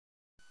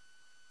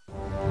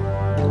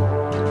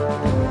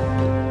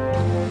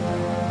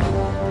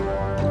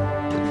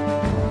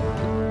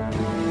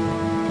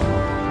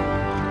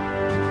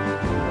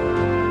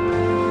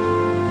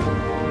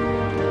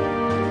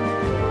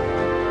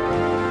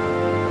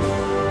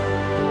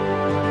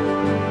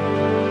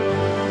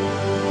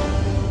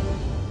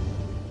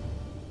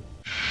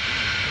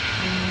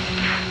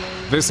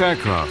This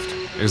aircraft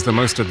is the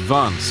most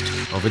advanced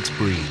of its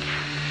breed.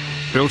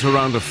 Built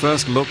around a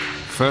first look,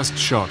 first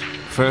shot,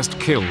 first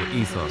kill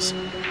ethos,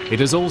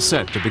 it is all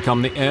set to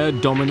become the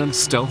air-dominant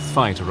stealth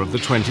fighter of the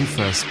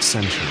 21st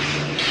century.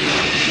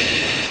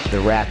 The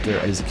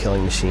Raptor is a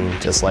killing machine,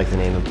 just like the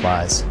name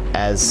implies.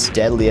 As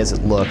deadly as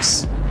it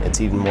looks, it's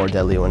even more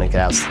deadly when it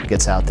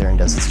gets out there and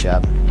does its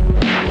job.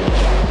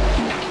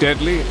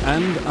 Deadly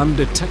and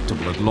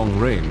undetectable at long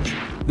range,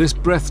 this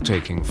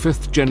breathtaking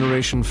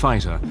fifth-generation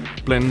fighter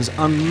blends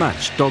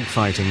unmatched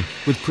dogfighting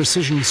with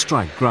precision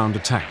strike ground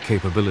attack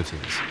capabilities.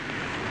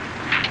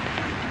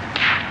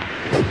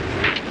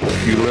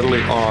 You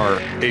literally are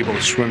able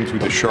to swim through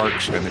the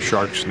sharks, and the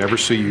sharks never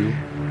see you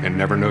and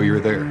never know you're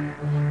there.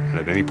 And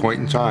at any point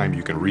in time,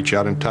 you can reach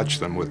out and touch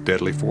them with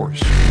deadly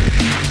force.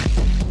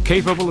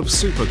 Capable of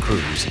super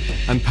cruise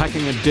and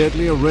packing a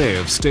deadly array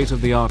of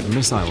state-of-the-art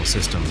missile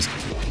systems,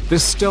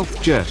 this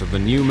stealth jet of the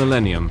new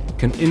millennium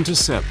can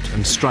intercept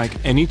and strike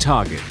any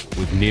target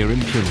with near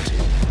impunity.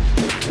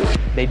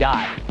 They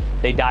die.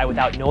 They die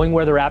without knowing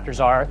where the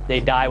Raptors are. They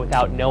die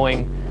without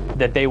knowing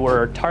that they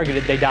were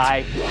targeted. They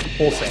die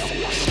wholesale.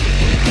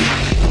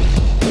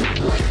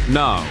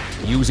 Now,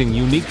 using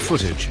unique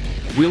footage,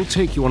 we'll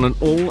take you on an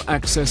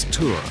all-access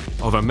tour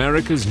of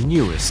America's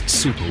newest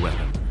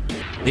superweapon,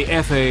 the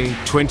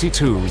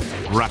FA-22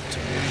 Raptor.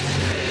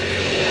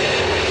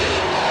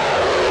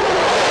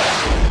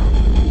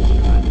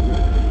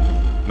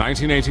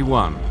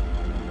 (1981).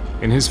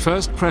 In his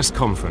first press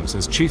conference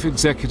as chief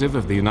executive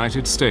of the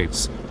United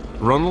States,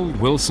 Ronald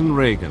Wilson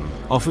Reagan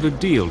offered a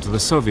deal to the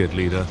Soviet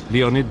leader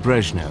Leonid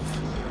Brezhnev.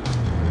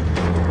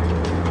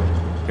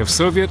 If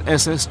Soviet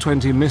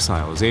SS-20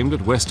 missiles aimed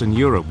at Western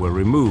Europe were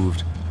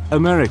removed,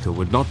 America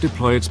would not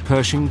deploy its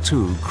Pershing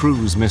II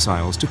cruise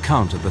missiles to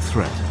counter the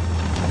threat.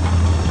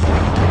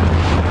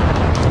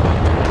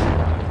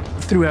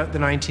 Throughout the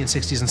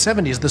 1960s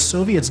and 70s, the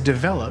Soviets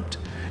developed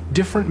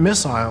different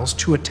missiles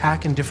to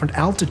attack in different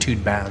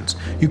altitude bands.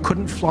 You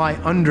couldn't fly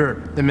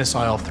under the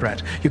missile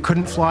threat. You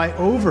couldn't fly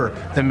over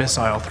the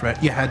missile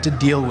threat. You had to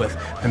deal with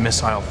the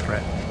missile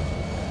threat.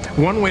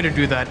 One way to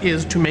do that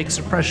is to make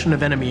suppression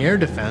of enemy air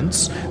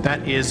defense,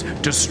 that is,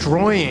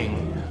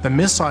 destroying the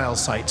missile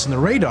sites and the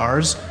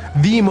radars,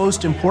 the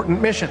most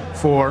important mission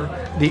for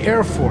the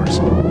Air Force.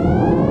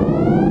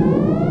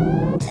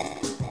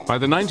 By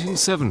the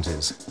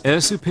 1970s, air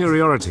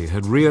superiority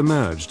had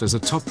re-emerged as a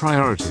top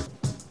priority,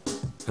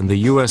 and the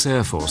US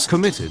Air Force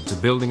committed to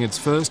building its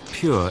first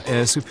pure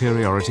air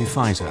superiority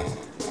fighter,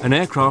 an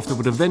aircraft that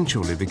would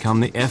eventually become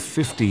the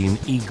F-15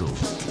 Eagle.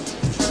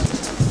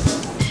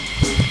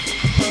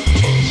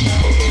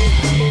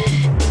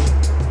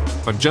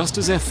 But just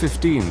as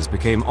F-15s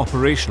became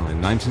operational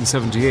in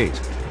 1978,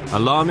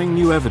 alarming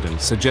new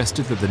evidence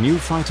suggested that the new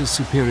fighter's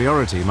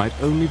superiority might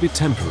only be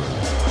temporary.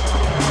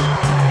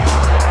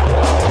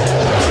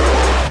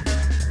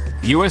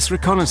 US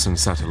reconnaissance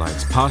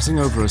satellites passing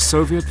over a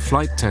Soviet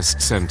flight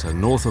test center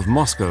north of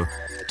Moscow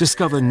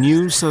discover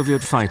new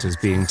Soviet fighters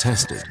being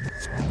tested.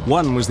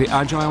 One was the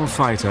agile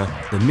fighter,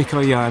 the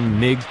Mikoyan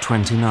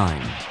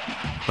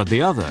MiG-29, but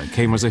the other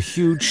came as a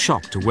huge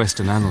shock to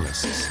Western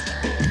analysts.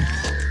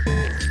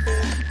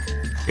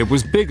 It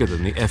was bigger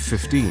than the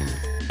F-15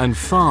 and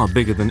far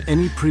bigger than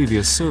any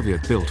previous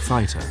Soviet-built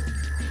fighter,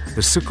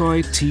 the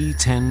Sukhoi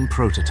T-10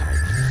 prototype.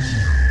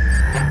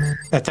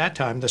 At that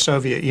time, the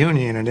Soviet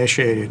Union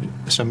initiated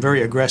some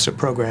very aggressive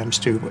programs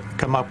to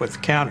come up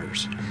with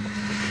counters.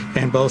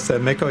 And both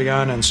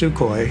Mikoyan and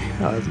Sukhoi,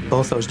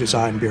 both those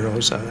design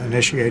bureaus,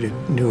 initiated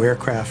new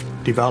aircraft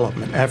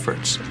development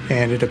efforts.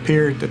 And it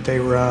appeared that they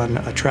were on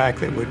a track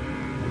that would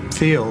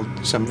field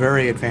some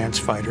very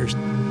advanced fighters.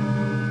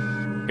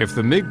 If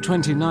the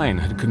MiG-29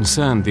 had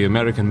concerned the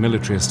American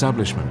military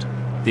establishment,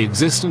 the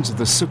existence of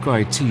the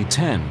Sukhoi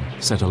T-10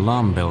 set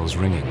alarm bells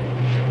ringing.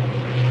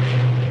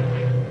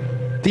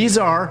 These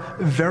are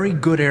very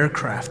good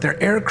aircraft. They're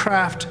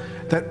aircraft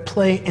that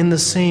play in the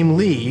same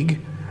league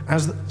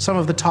as some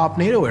of the top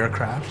NATO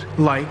aircraft,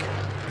 like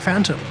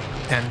Phantom,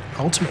 and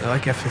ultimately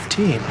like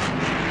F-15.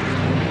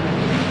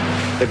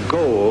 The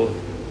goal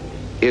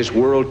is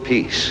world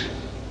peace.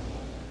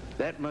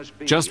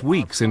 Just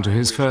weeks into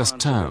his first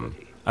term,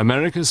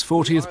 America's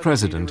 40th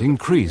president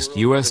increased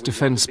US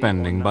defense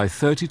spending by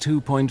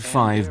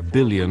 $32.5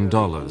 billion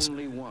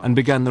and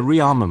began the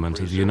rearmament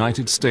of the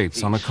United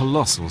States on a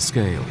colossal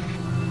scale.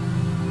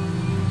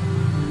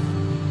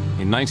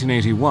 In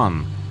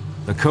 1981,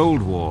 the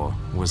Cold War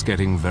was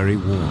getting very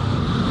warm.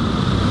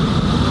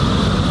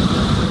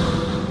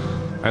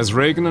 As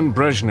Reagan and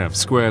Brezhnev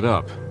squared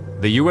up,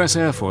 the US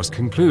Air Force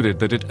concluded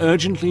that it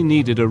urgently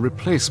needed a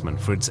replacement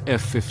for its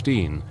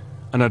F-15,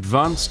 an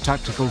advanced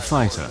tactical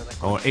fighter,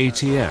 or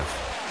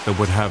ATF, that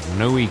would have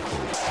no equal.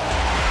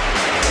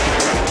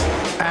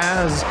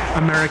 As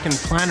American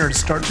planners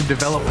start to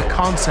develop the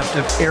concept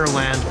of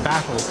air-land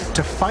battle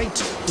to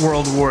fight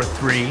World War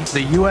III,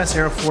 the US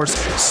Air Force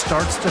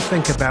starts to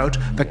think about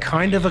the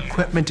kind of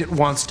equipment it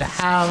wants to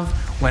have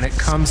when it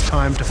comes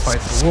time to fight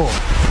the war.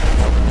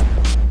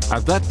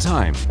 At that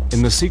time,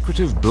 in the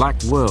secretive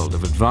black world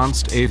of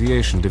advanced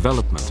aviation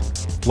development,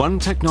 one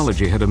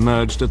technology had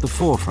emerged at the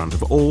forefront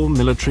of all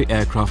military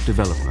aircraft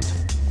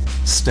development: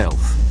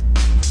 stealth.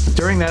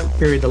 During that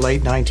period, the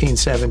late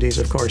 1970s,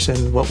 of course,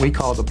 in what we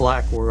call the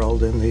black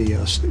world, in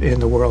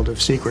the world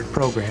of secret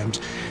programs,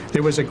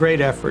 there was a great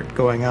effort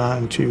going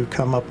on to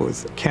come up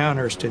with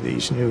counters to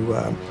these new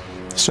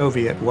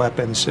Soviet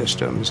weapon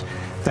systems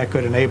that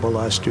could enable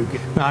us to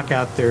knock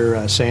out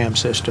their SAM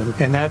system.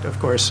 And that, of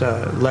course,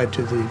 led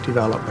to the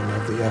development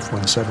of the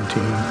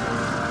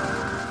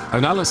F-117.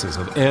 Analysis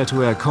of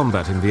air-to-air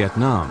combat in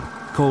Vietnam,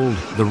 called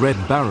the Red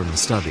Baron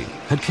study,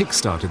 had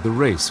kick-started the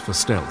race for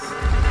stealth.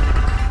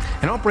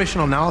 An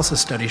operational analysis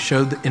study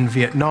showed that in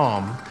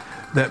Vietnam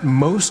that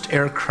most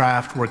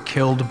aircraft were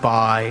killed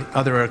by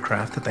other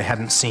aircraft that they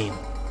hadn't seen.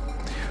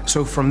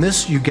 So from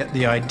this you get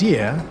the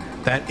idea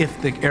that if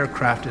the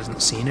aircraft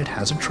isn't seen, it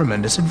has a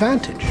tremendous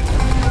advantage.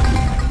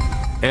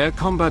 Air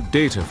combat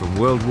data from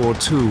World War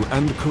II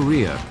and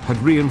Korea had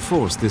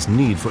reinforced this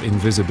need for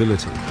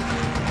invisibility.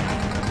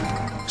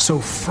 So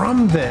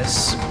from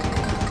this,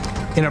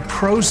 in a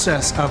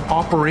process of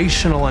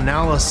operational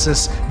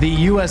analysis, the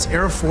US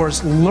Air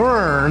Force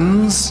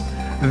learns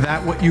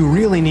that what you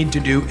really need to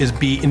do is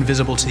be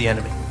invisible to the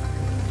enemy.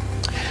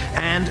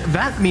 And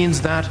that means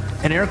that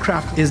an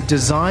aircraft is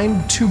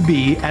designed to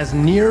be as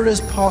near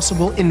as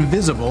possible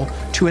invisible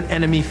to an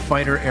enemy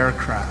fighter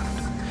aircraft.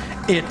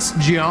 Its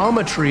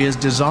geometry is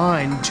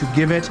designed to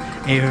give it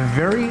a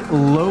very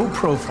low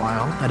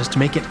profile, that is to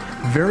make it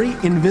very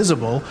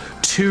invisible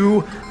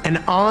to an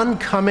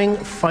oncoming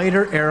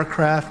fighter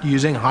aircraft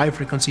using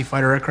high-frequency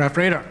fighter aircraft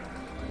radar.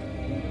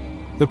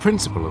 The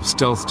principle of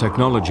stealth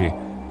technology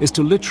is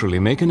to literally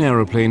make an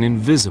aeroplane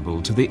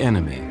invisible to the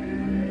enemy.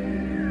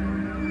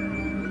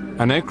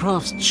 An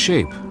aircraft's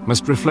shape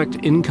must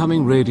reflect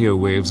incoming radio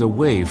waves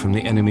away from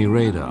the enemy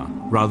radar,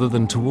 rather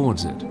than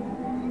towards it.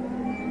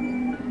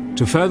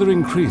 To further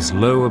increase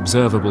low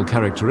observable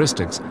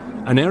characteristics,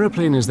 an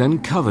aeroplane is then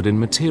covered in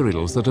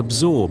materials that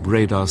absorb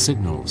radar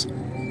signals,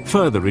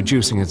 further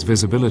reducing its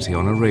visibility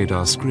on a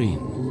radar screen.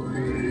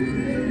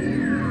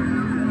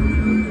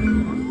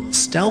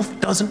 Stealth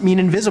doesn't mean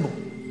invisible.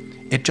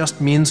 It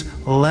just means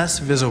less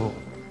visible.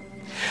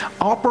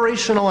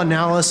 Operational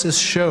analysis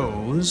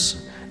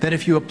shows that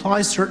if you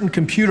apply certain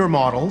computer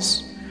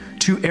models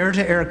to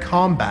air-to-air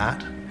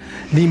combat,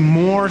 the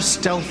more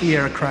stealthy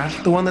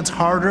aircraft, the one that's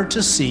harder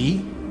to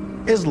see,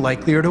 is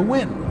likelier to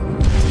win.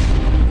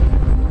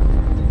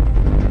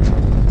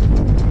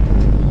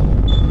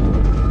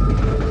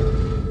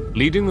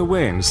 Leading the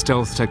way in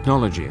stealth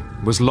technology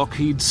was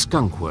Lockheed's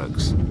Skunk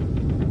Works.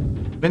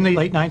 In the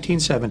late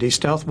 1970s,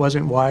 stealth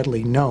wasn't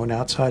widely known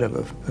outside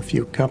of a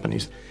few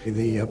companies.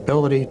 The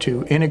ability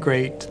to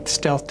integrate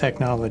stealth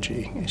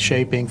technology,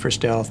 shaping for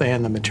stealth,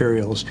 and the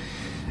materials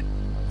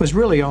was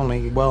really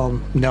only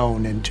well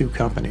known in two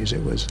companies.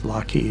 It was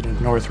Lockheed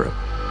and Northrop.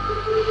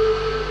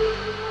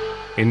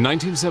 In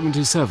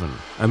 1977,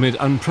 amid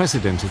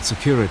unprecedented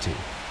security,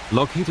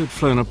 Lockheed had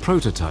flown a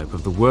prototype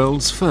of the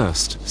world's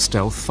first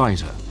stealth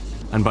fighter.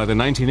 And by the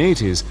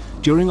 1980s,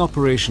 during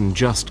Operation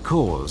Just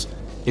Cause,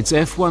 its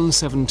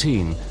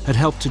F-117 had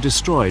helped to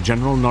destroy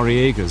General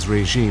Noriega's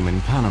regime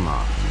in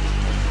Panama.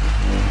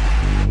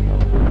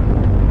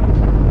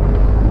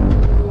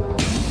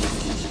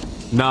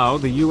 Now,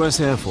 the US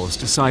Air Force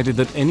decided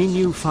that any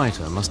new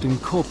fighter must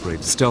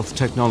incorporate stealth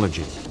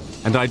technology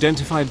and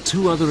identified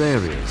two other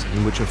areas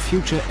in which a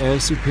future air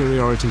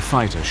superiority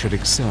fighter should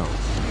excel.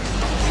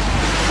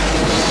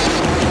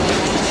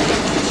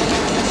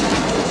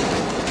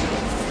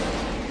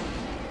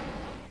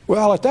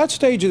 Well, at that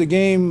stage of the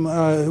game,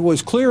 it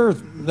was clear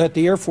that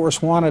the Air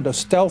Force wanted a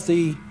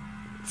stealthy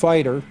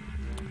fighter.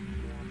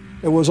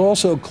 It was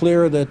also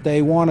clear that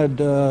they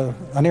wanted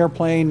an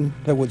airplane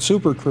that would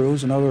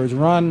supercruise, in other words,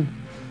 run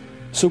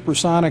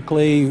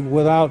supersonically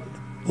without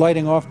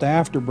lighting off the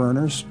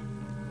afterburners.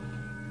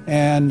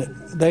 And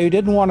they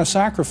didn't want to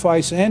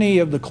sacrifice any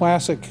of the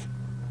classic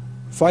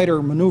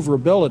fighter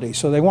maneuverability,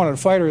 so they wanted a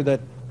fighter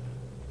that,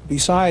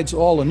 besides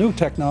all the new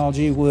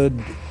technology,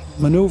 would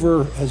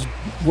maneuver as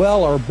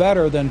well or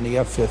better than the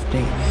F-15.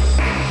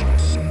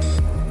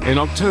 In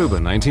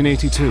October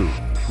 1982,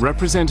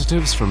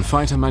 representatives from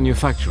fighter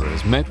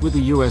manufacturers met with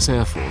the US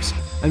Air Force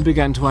and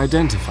began to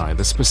identify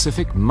the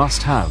specific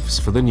must-haves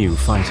for the new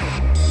fighter.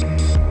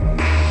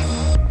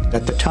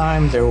 At the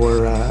time, there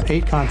were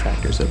 8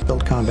 contractors that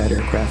built combat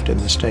aircraft in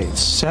the States.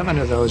 7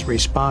 of those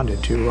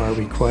responded to our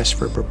requests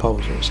for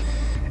proposals.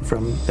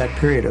 From that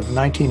period of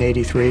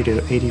 1983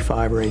 to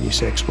 85 or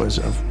 86 was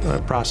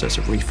a process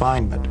of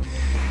refinement,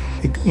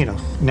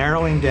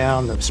 narrowing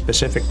down the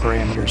specific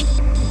parameters.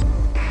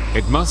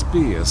 It must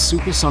be a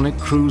supersonic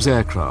cruise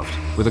aircraft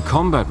with a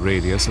combat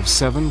radius of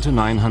 700 to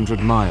 900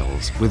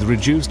 miles with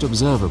reduced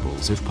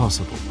observables if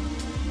possible.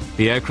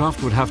 The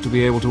aircraft would have to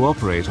be able to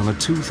operate on a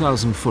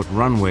 2,000-foot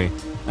runway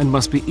and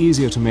must be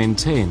easier to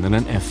maintain than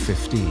an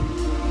F-15.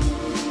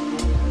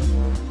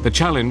 The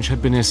challenge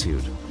had been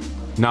issued.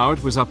 Now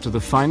it was up to the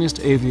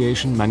finest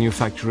aviation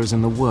manufacturers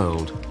in the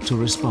world to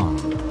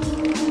respond.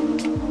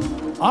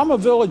 I'm a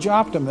village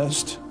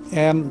optimist,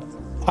 and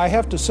I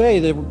have to say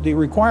that the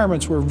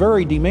requirements were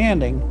very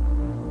demanding,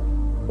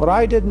 but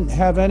I didn't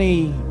have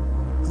any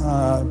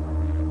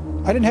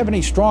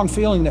strong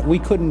feeling that we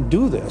couldn't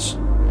do this.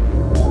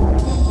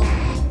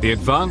 The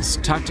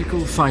Advanced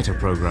Tactical Fighter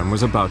program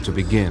was about to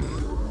begin,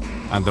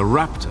 and the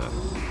Raptor,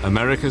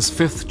 America's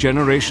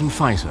fifth-generation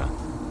fighter,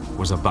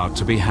 was about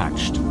to be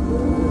hatched.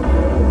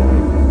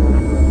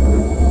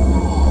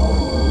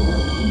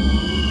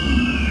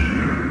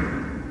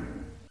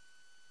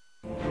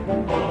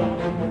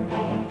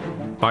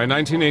 By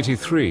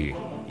 1983,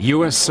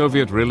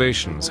 US-Soviet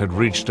relations had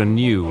reached a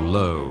new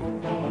low.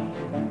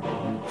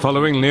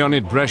 Following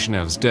Leonid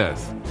Brezhnev's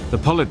death, the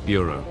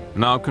Politburo,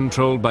 now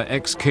controlled by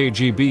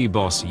ex-KGB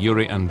boss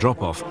Yuri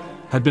Andropov,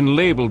 had been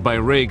labeled by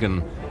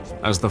Reagan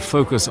as the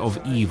focus of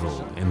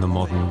evil in the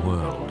modern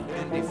world.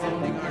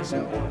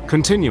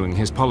 Continuing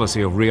his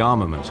policy of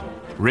rearmament,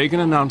 Reagan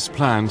announced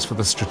plans for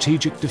the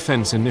Strategic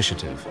Defense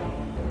Initiative,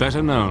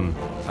 better known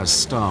as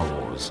Star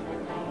Wars,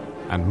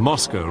 and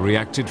Moscow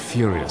reacted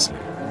furiously.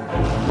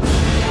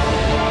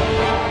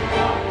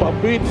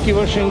 Попытки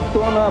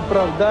Вашингтона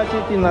оправдать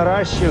эти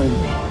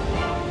наращивания,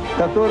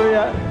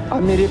 которые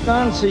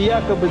американцы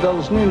якобы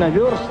должны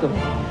наверстывать,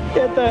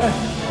 это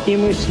и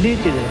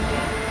мыслители.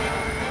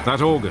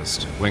 That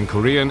August, when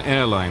Korean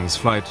Airlines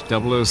Flight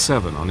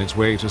 007 on its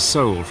way to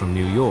Seoul from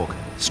New York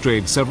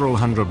strayed several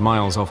hundred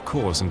miles off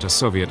course into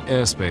Soviet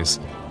airspace,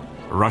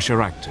 Russia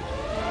acted.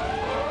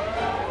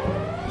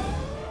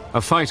 A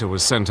fighter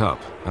was sent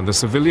up, and the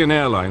civilian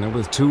airliner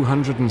with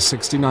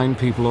 269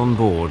 people on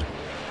board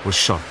was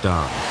shot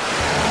down.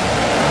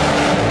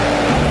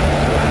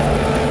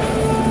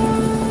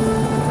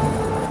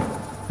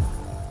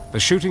 The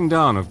shooting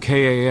down of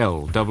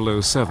KAL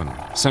 007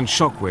 sent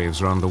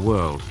shockwaves around the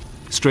world,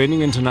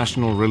 straining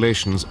international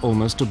relations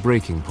almost to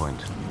breaking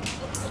point.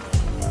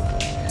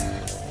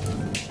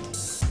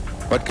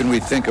 What can we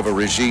think of a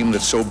regime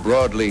that so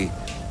broadly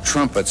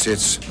trumpets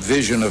its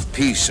vision of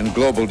peace and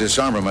global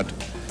disarmament,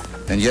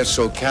 and yet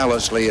so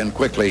callously and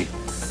quickly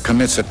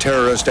commits a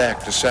terrorist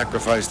act to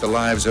sacrifice the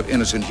lives of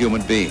innocent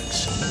human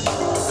beings?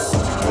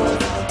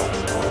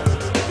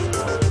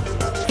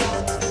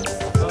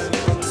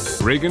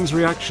 Reagan's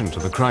reaction to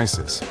the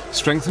crisis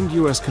strengthened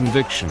US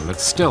conviction that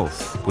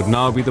stealth would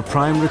now be the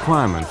prime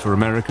requirement for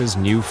America's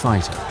new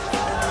fighter.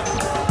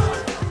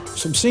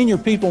 Some senior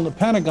people in the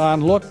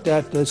Pentagon looked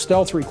at the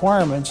stealth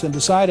requirements and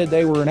decided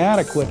they were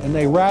inadequate, and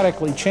they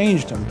radically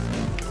changed them.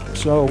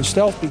 So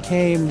stealth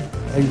became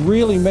a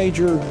really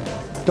major,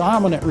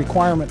 dominant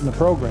requirement in the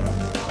program.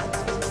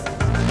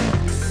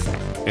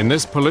 In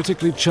this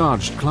politically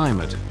charged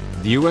climate,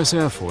 the US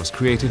Air Force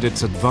created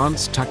its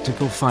Advanced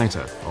Tactical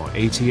Fighter, or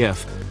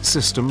ATF,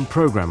 System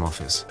Program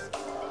Office.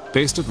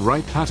 Based at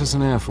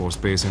Wright-Patterson Air Force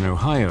Base in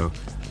Ohio,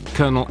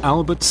 Colonel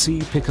Albert C.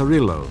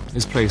 Picarillo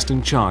is placed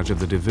in charge of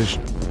the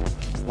division.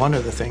 One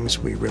of the things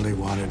we really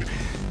wanted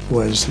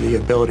was the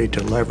ability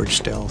to leverage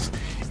stealth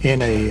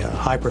in a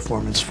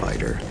high-performance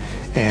fighter.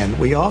 And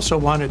we also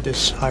wanted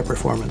this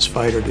high-performance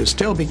fighter to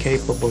still be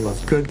capable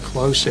of good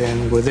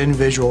close-in, within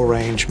visual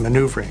range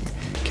maneuvering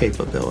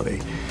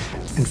capability.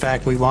 In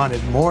fact, we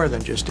wanted more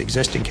than just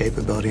existing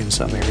capability in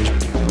some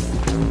areas.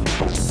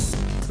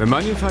 The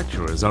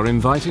manufacturers are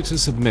invited to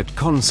submit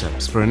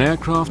concepts for an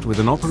aircraft with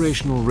an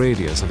operational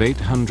radius of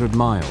 800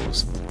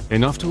 miles,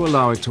 enough to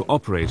allow it to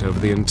operate over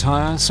the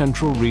entire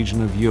central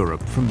region of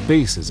Europe from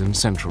bases in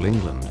central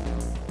England.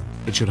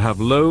 It should have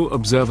low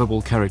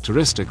observable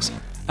characteristics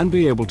and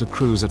be able to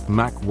cruise at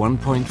Mach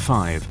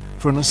 1.5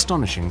 for an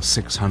astonishing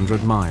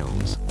 600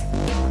 miles.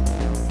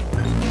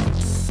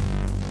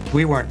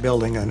 We weren't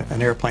building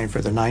an airplane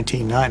for the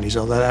 1990s,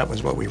 although that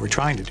was what we were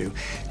trying to do.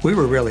 We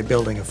were really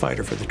building a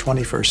fighter for the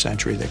 21st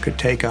century that could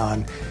take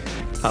on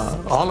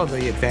all of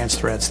the advanced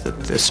threats that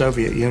the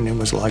Soviet Union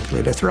was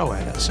likely to throw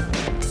at us.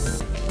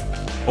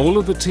 All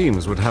of the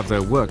teams would have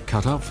their work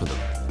cut out for them,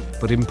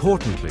 but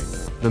importantly,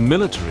 the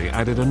military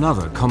added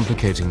another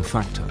complicating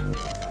factor.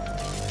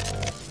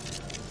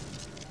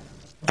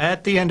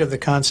 At the end of the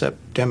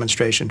concept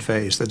demonstration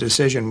phase, the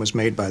decision was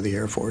made by the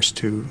Air Force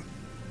to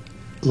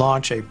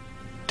launch a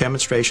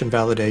demonstration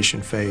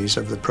validation phase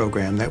of the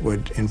program that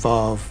would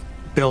involve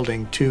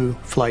building 2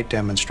 flight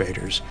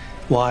demonstrators,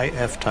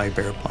 YF-type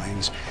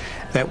airplanes,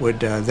 that would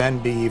then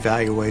be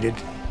evaluated.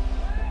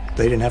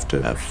 They didn't have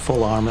to have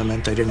full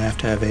armament, they didn't have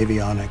to have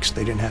avionics,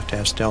 they didn't have to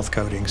have stealth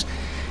coatings,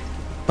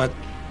 but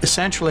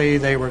essentially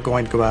they were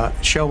going to go out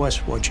and show us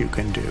what you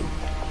can do.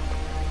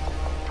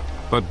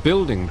 But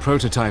building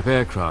prototype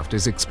aircraft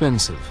is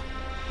expensive,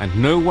 and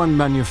no one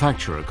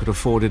manufacturer could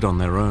afford it on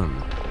their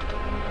own.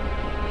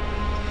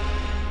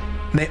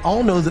 They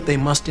all know that they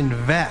must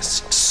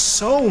invest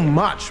so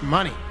much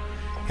money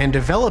in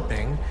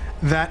developing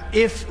that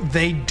if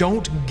they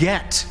don't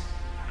get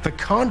the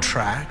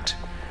contract,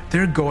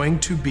 they're going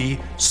to be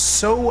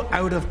so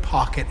out of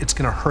pocket, it's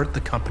going to hurt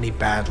the company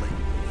badly.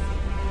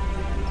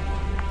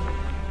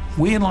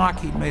 We in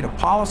Lockheed made a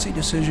policy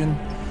decision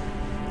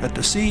at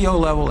the CEO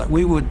level that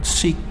we would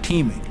seek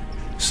teaming.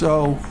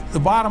 So the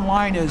bottom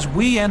line is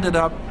we ended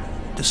up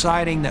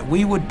deciding that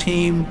we would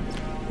team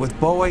with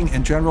Boeing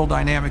and General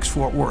Dynamics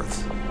Fort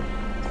Worth.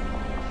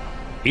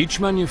 Each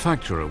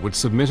manufacturer would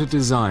submit a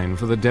design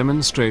for the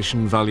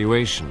Demonstration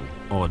Valuation,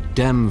 or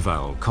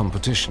DEMVAL,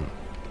 competition,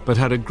 but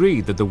had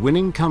agreed that the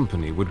winning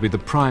company would be the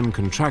prime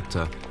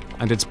contractor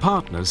and its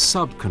partners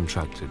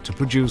subcontracted to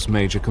produce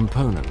major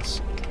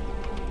components.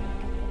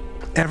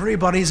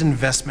 Everybody's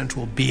investment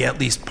will be at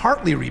least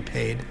partly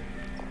repaid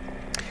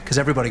because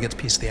everybody gets a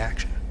piece of the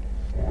action.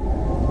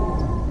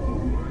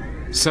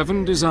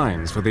 7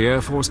 designs for the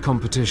Air Force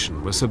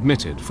competition were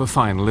submitted for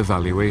final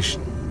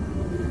evaluation.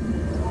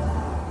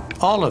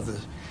 All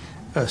of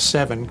the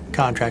 7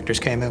 contractors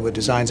came in with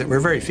designs that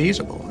were very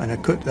feasible, and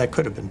that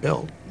could have been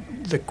built.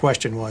 The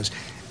question was,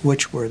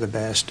 which were the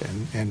best,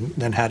 and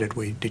then how did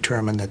we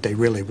determine that they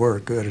really were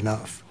good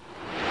enough?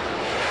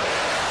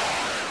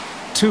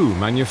 2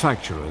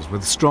 manufacturers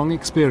with strong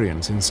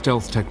experience in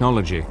stealth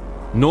technology,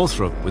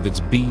 Northrop with its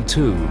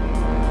B-2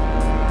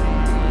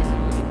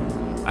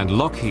 and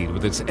Lockheed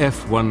with its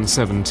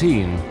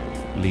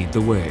F-117, lead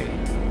the way.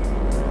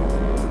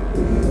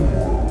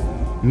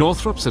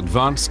 Northrop's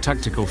Advanced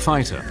Tactical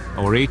Fighter,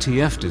 or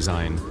ATF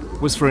design,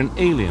 was for an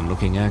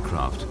alien-looking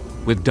aircraft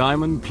with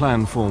diamond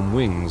planform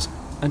wings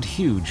and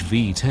huge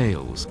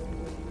V-tails.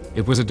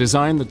 It was a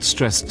design that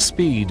stressed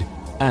speed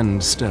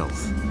and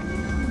stealth.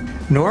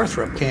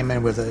 Northrop came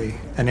in with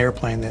an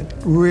airplane that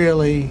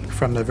really,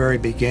 from the very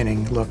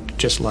beginning, looked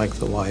just like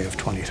the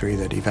YF-23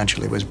 that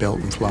eventually was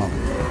built and flown.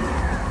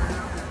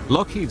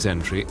 Lockheed's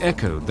entry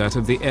echoed that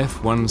of the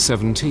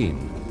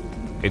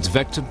F-117. Its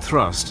vectored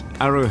thrust,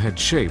 arrowhead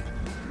shape,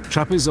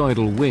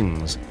 trapezoidal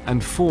wings,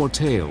 and 4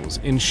 tails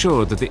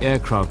ensured that the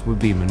aircraft would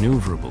be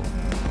maneuverable.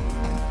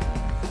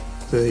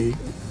 The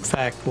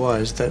fact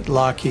was that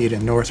Lockheed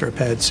and Northrop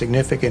had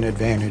significant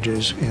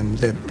advantages in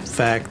the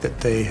fact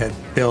that they had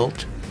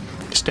built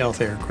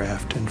stealth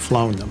aircraft and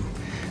flown them.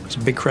 There's a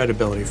big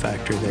credibility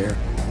factor there.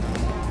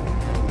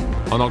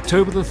 On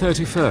October the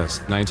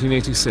 31st,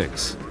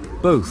 1986,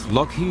 both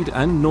Lockheed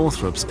and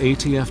Northrop's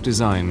ATF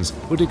designs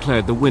were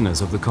declared the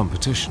winners of the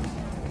competition.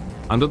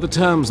 Under the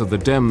terms of the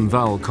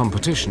DEM-VAL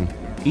competition,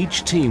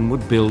 each team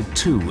would build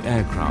 2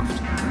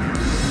 aircraft.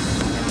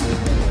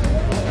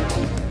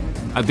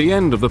 At the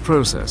end of the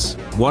process,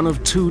 one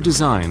of 2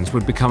 designs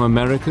would become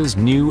America's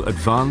new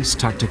advanced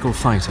tactical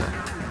fighter.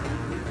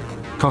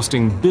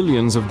 Costing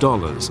billions of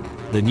dollars,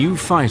 the new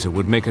fighter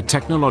would make a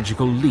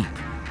technological leap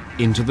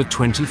into the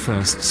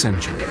 21st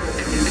century.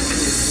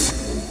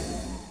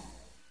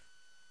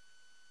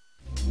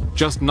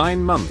 Just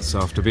 9 months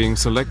after being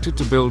selected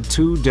to build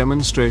 2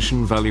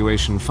 demonstration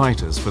valuation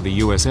fighters for the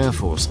US Air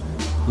Force,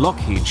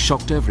 Lockheed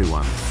shocked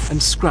everyone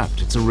and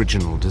scrapped its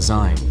original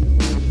design.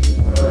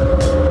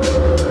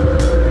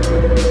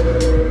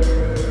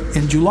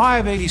 In July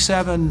of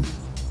 '87,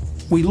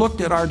 we looked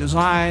at our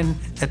design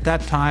at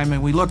that time,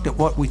 and we looked at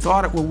what we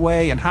thought it would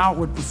weigh and how it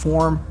would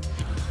perform.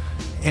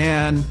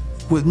 And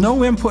with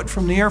no input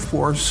from the Air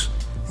Force,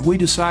 we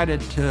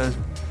decided to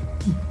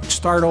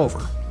start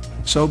over.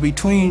 So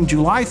between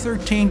July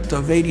 13th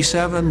of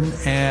 '87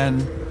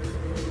 and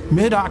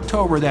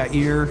mid-October that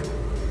year,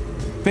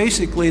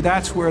 basically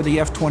that's where the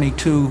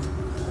F-22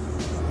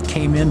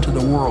 came into the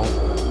world.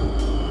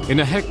 In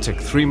a hectic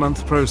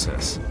 3-month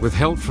process, with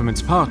help from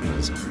its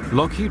partners,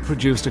 Lockheed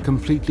produced a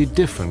completely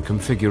different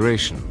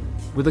configuration,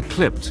 with a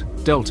clipped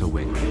delta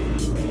wing.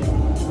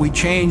 We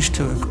changed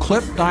to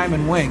clipped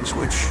diamond wings,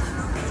 which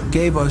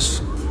gave us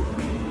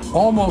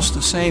almost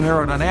the same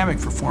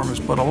aerodynamic performance,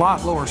 but a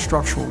lot lower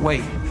structural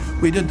weight.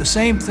 We did the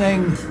same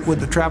thing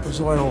with the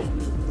trapezoidal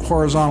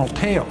horizontal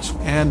tails,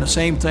 and the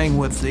same thing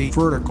with the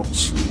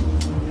verticals.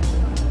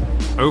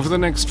 Over the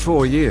next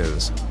 4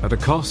 years, at a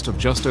cost of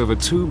just over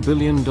 $2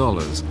 billion,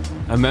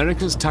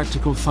 America's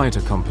tactical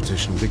fighter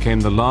competition became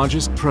the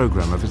largest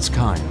program of its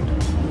kind.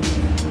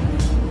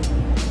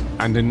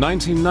 And in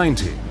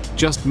 1990,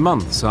 just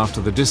months after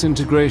the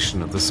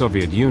disintegration of the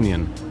Soviet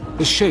Union,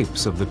 the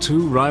shapes of the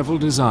 2 rival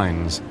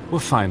designs were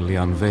finally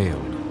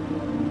unveiled.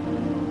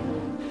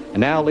 And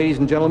now, ladies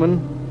and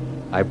gentlemen,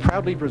 I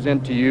proudly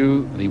present to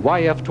you the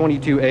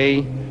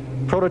YF-22A,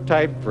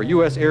 prototype for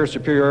U.S. air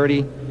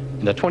superiority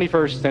in the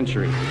 21st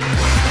century.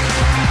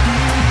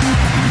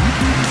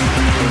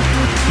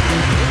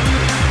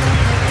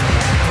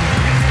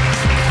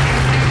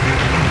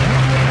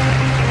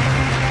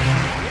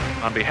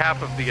 On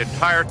behalf of the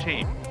entire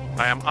team,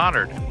 I am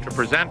honored to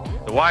present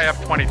the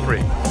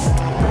YF-23.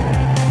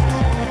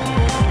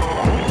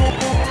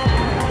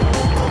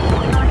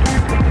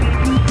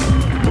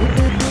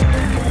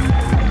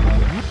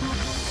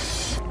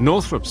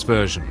 Northrop's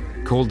version,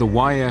 called the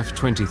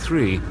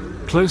YF-23,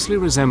 closely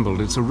resembled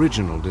its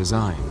original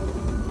design.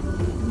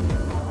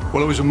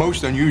 Well, it was a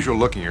most unusual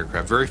looking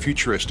aircraft, very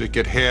futuristic.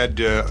 It had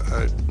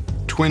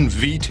twin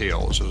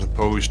V-tails as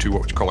opposed to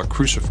what we call a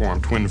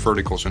cruciform, twin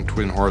verticals and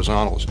twin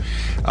horizontals.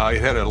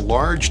 It had a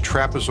large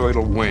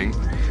trapezoidal wing,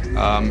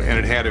 and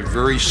it had a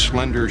very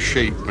slender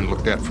shape when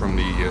looked at from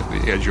the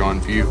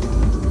edge-on view.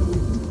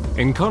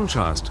 In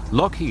contrast,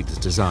 Lockheed's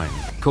design,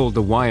 called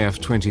the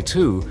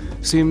YF-22,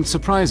 seemed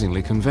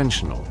surprisingly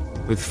conventional.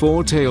 with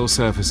 4 tail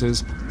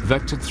surfaces,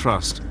 vectored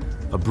thrust,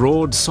 a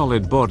broad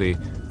solid body,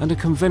 and a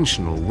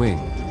conventional wing.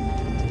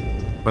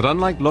 But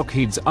unlike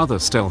Lockheed's other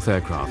stealth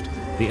aircraft,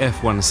 the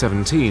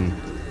F-117,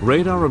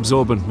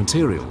 radar-absorbent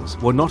materials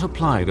were not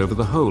applied over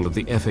the whole of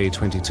the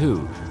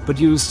FA-22, but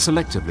used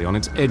selectively on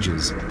its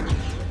edges,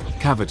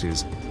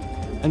 cavities,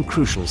 and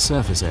crucial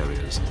surface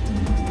areas.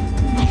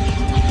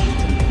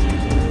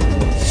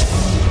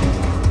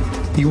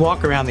 You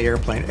walk around the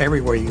airplane,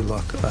 everywhere you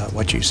look,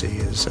 what you see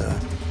is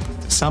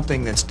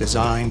something that's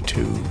designed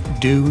to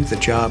do the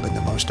job in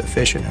the most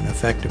efficient and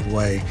effective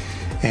way,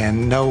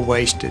 and no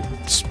wasted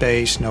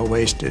space, no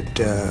wasted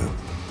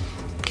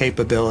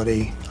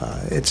capability.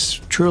 It's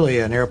truly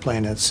an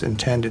airplane that's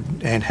intended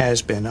and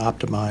has been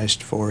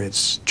optimized for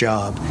its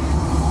job.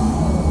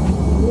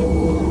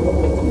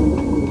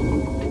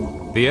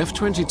 The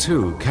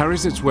F-22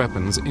 carries its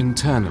weapons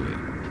internally.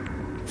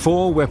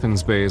 4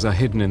 weapons bays are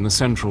hidden in the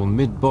central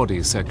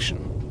mid-body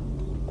section.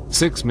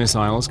 6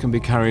 missiles can be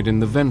carried in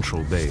the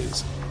ventral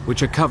bays,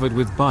 which are covered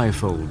with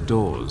bifold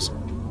doors.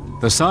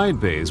 The side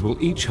bays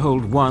will each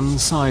hold 1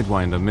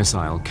 Sidewinder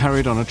missile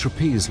carried on a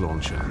trapeze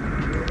launcher.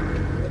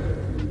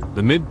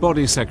 The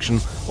mid-body section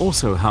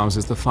also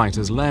houses the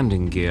fighter's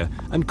landing gear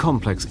and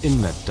complex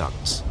inlet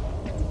ducts.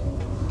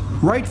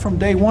 Right from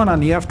day one on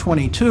the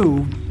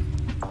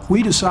F-22,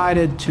 we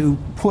decided to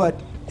put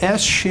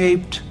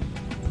S-shaped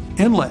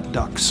inlet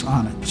ducts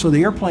on it. So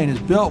the airplane is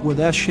built with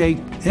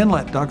S-shaped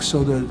inlet ducts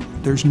so that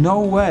there's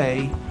no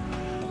way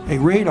a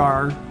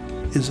radar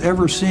is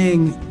ever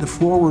seeing the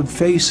forward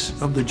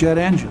face of the jet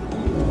engine.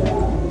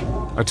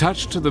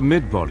 Attached to the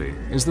mid-body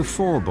is the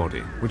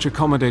forebody, which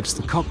accommodates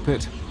the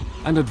cockpit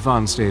and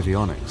advanced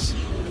avionics.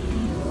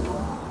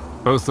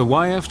 Both the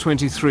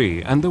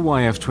YF-23 and the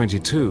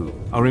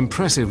YF-22 are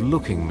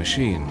impressive-looking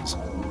machines,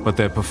 but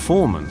their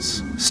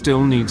performance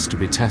still needs to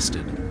be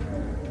tested.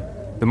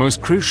 The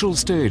most crucial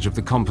stage of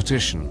the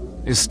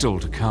competition is still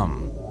to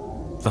come,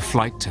 the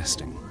flight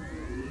testing.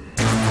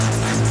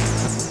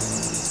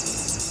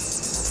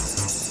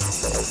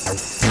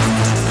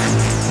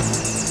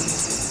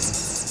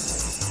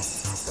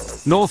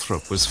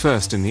 Northrop was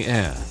first in the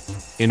air.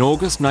 In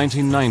August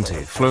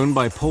 1990, flown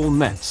by Paul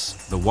Metz,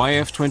 the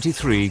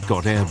YF-23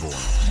 got airborne.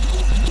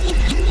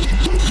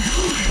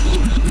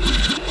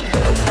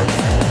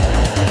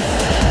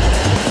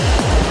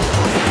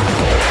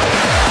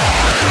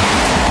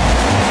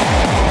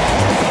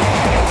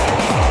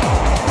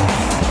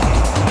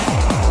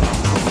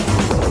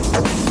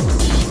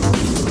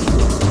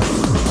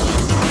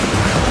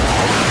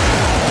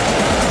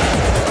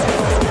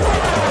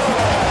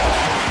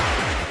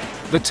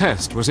 The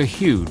test was a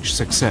huge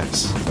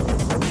success.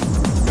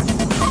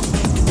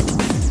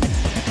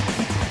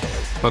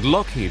 But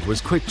Lockheed was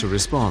quick to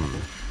respond,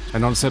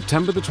 and on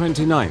September the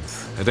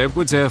 29th, at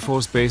Edwards Air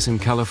Force Base in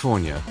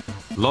California,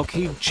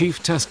 Lockheed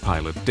Chief Test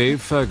Pilot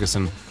Dave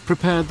Ferguson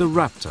prepared the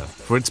Raptor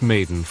for its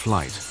maiden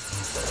flight.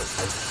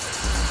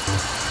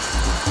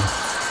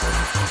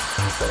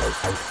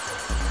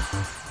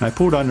 I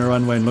pulled on the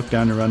runway and looked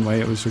down the runway.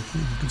 It was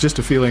just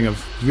a feeling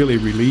of really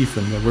relief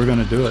and that we're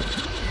going to do it.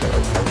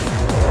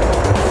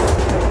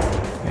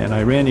 And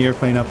I ran the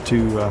airplane up to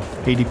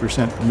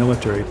 80%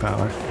 military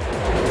power.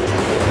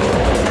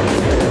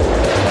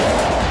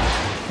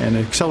 And the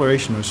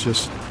acceleration was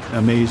just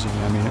amazing.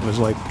 I mean, it was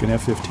like an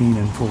F-15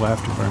 in full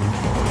afterburning.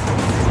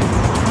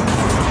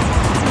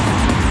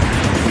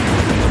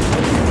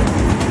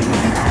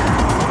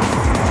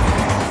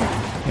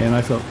 And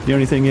I felt the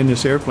only thing in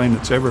this airplane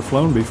that's ever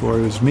flown before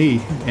was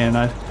me. And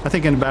I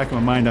think in the back of my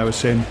mind I was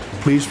saying,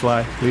 please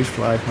fly,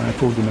 when I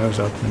pulled the nose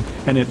up,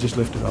 and it just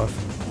lifted off.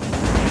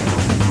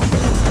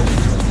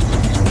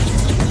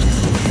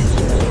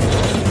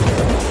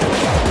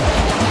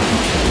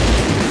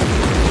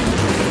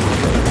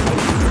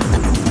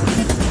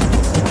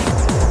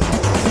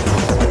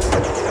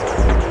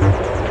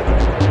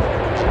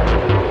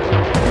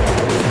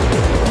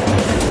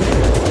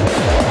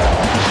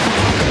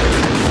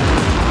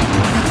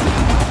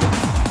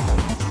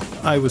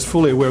 I was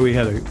fully aware we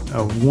had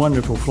a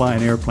wonderful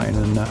flying airplane,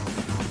 and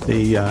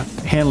the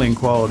handling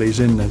qualities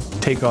in the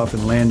takeoff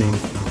and landing,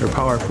 or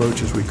power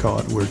approach as we call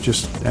it, were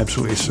just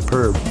absolutely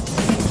superb.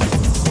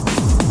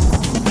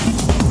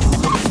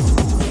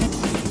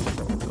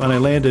 When I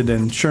landed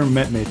and Sherm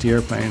met me at the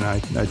airplane, I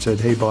said,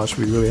 hey boss,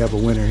 we really have a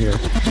winner here.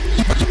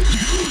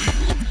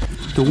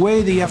 The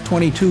way the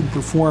F-22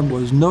 performed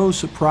was no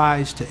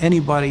surprise to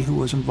anybody who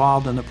was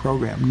involved in the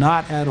program,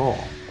 not at all.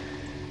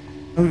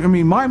 I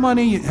mean, my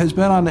money has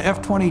been on the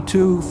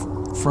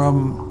F-22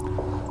 from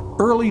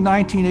early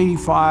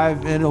 1985,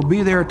 and it'll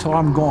be there till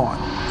I'm gone.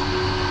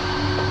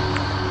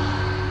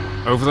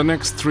 Over the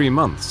next 3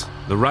 months,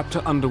 the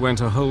Raptor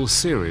underwent a whole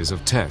series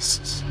of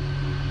tests.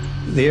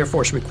 The Air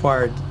Force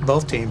required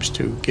both teams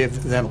to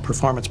give them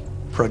performance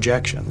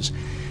projections,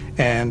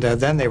 and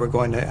then they were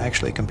going to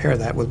actually compare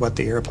that with what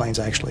the airplanes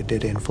actually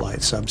did in flight,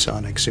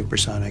 subsonic,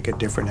 supersonic, at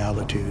different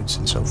altitudes,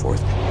 and so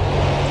forth.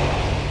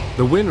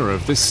 The winner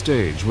of this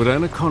stage would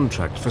earn a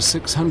contract for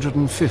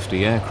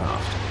 650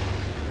 aircraft.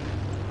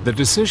 The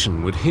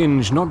decision would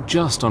hinge not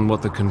just on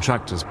what the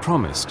contractors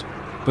promised,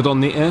 but on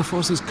the Air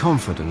Force's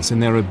confidence in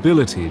their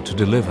ability to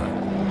deliver.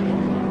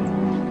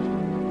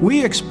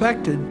 We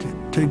expected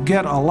to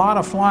get a lot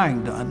of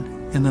flying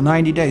done in the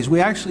 90 days. We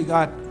actually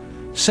got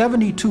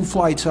 72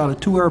 flights out of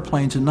 2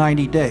 airplanes in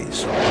 90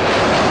 days.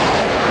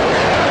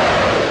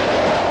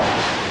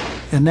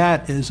 And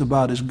that is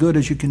about as good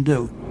as you can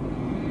do.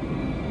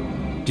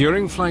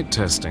 During flight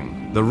testing,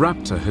 the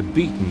Raptor had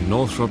beaten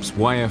Northrop's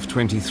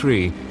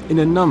YF-23 in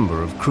a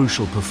number of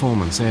crucial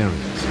performance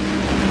areas.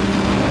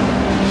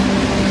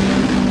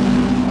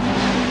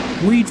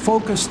 We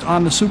focused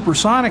on the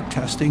supersonic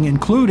testing,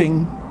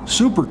 including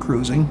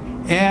supercruising,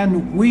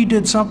 and we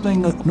did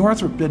something that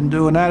Northrop didn't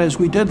do, and that is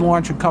we did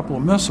launch a couple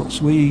of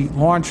missiles. We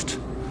launched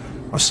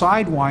a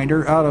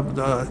Sidewinder out of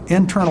the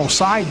internal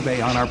side bay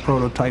on our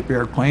prototype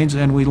airplanes,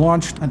 and we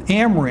launched an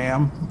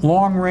AMRAAM,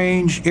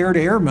 long-range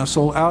air-to-air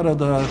missile, out of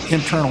the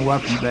internal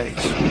weapon bays.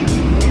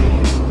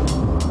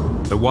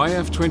 The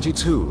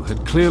YF-22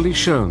 had clearly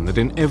shown that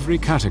in every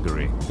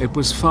category it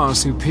was far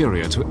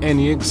superior to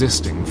any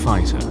existing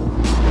fighter.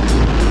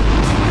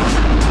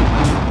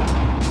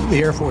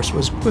 The Air Force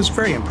was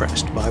very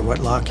impressed by what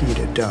Lockheed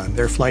had done.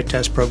 Their flight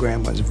test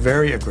program was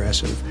very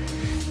aggressive.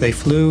 They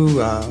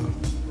flew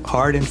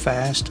hard and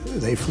fast.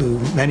 They flew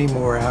many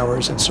more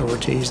hours and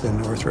sorties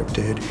than Northrop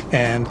did.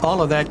 And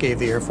all of that gave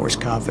the Air Force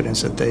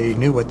confidence that they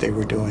knew what they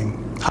were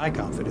doing, high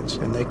confidence,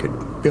 and they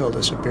could build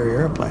a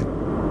superior airplane.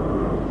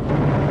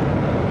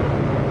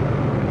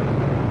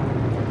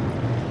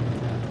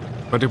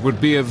 But it would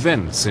be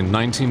events in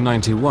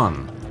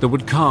 1991 that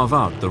would carve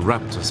out the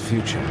Raptor's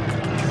future.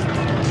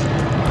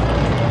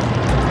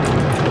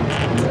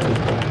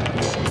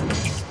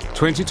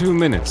 "22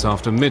 minutes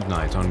after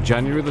midnight on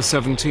January the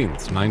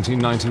 17th,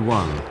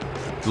 1991,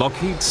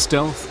 Lockheed's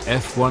stealth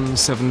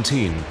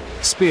F-117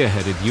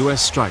 spearheaded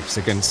US strikes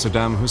against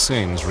Saddam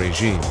Hussein's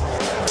regime.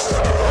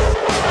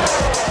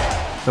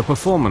 The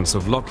performance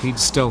of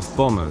Lockheed's stealth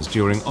bombers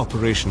during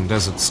Operation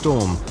Desert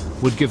Storm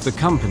would give the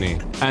company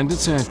and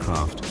its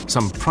aircraft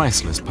some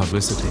priceless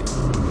publicity.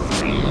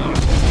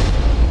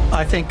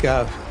 I think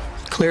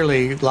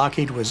clearly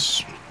Lockheed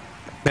was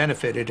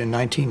benefited in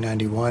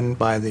 1991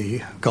 by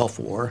the Gulf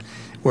War,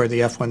 where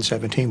the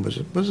F-117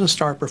 was a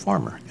star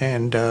performer.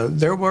 And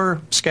there were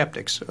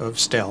skeptics of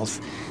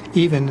stealth,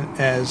 even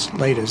as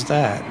late as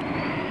that.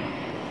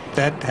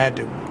 That had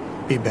to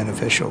be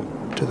beneficial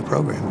to the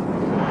program.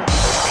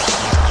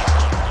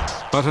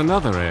 But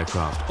another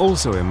aircraft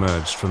also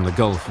emerged from the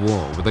Gulf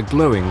War with a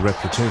glowing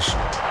reputation.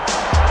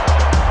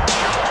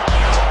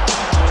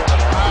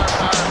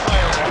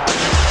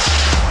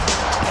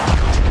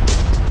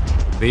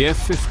 The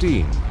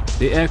F-15,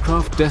 the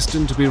aircraft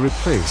destined to be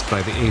replaced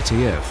by the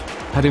ATF,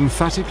 had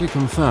emphatically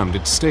confirmed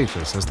its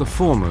status as the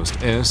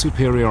foremost air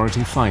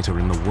superiority fighter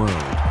in the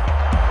world.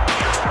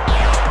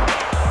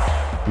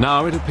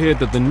 Now it appeared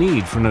that the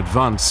need for an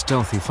advanced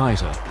stealthy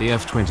fighter, the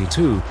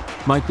F-22,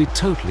 might be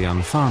totally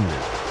unfounded.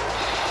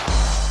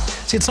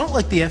 See, it's not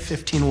like the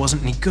F-15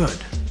 wasn't any good.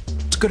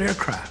 It's a good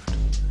aircraft.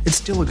 It's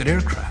still a good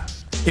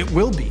aircraft. It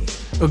will be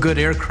a good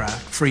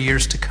aircraft for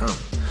years to come.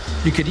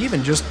 You could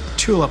even just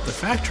tool up the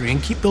factory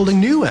and keep building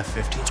new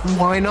F-15s.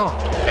 Why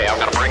not? Hey, I'm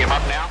gonna bring him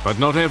up now. But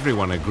not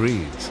everyone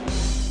agrees.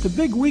 The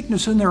big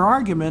weakness in their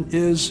argument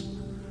is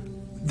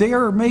they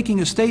are making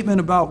a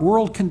statement about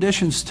world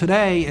conditions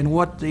today and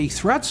what the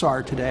threats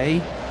are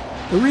today.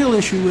 The real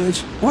issue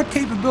is, what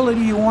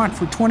capability you want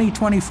for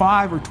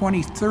 2025 or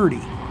 2030?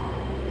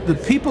 The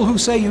people who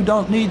say you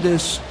don't need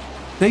this,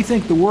 they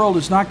think the world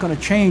is not going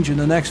to change in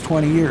the next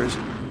 20 years.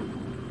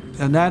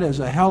 And that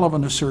is a hell of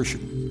an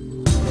assertion.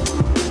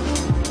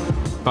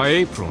 By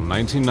April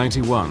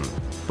 1991,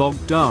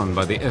 bogged down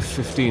by the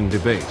F-15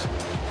 debate,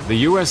 the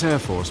US Air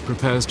Force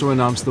prepares to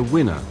announce the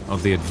winner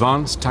of the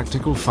Advanced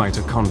Tactical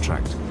Fighter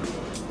contract.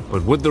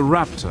 But would the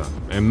Raptor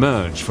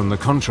emerge from the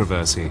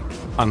controversy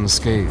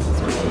unscathed?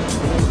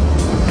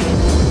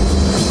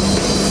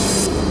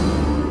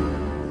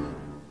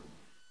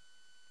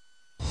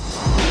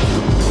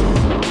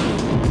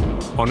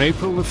 On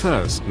April the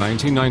 1st,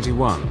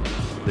 1991,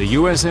 the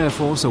US Air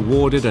Force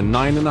awarded a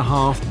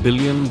 $9.5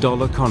 billion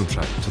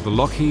contract to the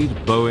Lockheed,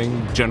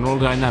 Boeing, General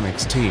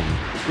Dynamics team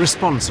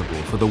responsible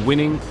for the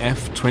winning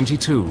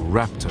F-22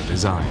 Raptor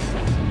design.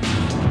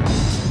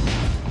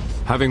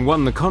 Having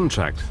won the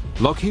contract,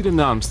 Lockheed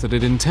announced that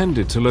it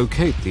intended to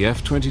locate the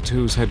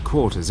F-22's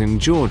headquarters in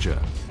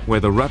Georgia, where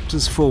the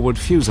Raptor's forward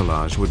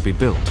fuselage would be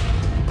built.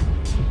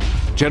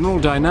 General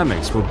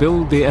Dynamics will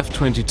build the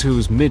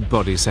F-22's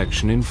mid-body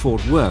section in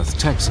Fort Worth,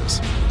 Texas,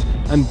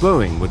 and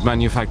Boeing would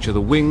manufacture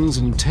the wings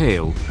and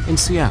tail in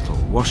Seattle,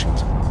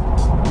 Washington.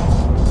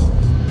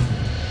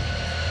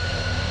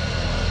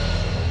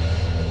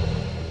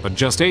 But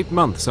just 8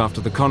 months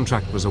after the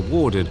contract was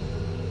awarded,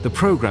 the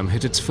program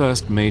hit its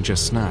first major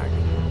snag.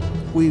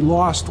 We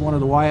lost one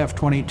of the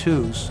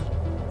YF-22s.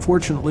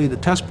 Fortunately, the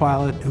test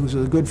pilot, who's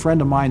a good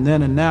friend of mine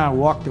then and now,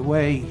 walked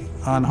away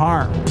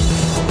unharmed.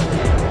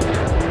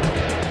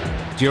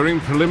 During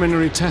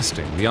preliminary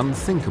testing, the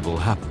unthinkable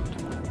happened.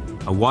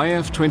 a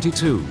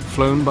YF-22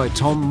 flown by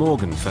Tom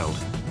Morgenfeld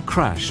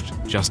crashed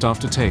just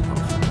after takeoff.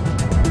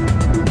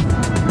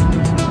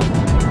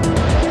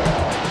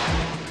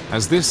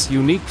 As this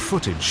unique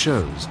footage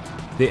shows,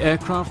 the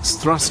aircraft's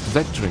thrust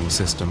vectoring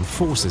system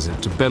forces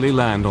it to belly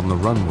land on the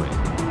runway.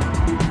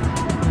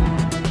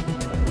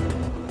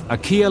 A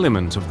key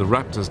element of the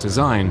Raptor's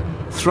design,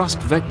 thrust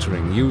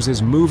vectoring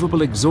uses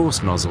movable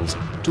exhaust nozzles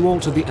to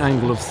alter the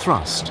angle of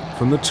thrust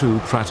from the two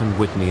Pratt &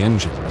 Whitney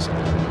engines.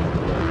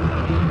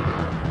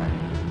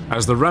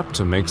 As the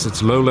Raptor makes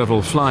its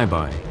low-level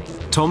flyby,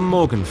 Tom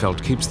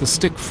Morgenfeld keeps the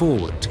stick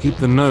forward to keep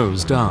the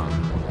nose down.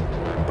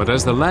 But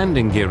as the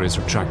landing gear is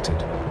retracted,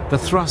 the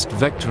thrust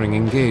vectoring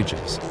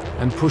engages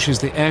and pushes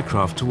the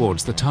aircraft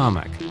towards the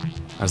tarmac.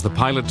 As the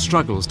pilot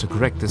struggles to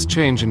correct this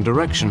change in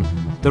direction,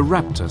 the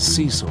Raptor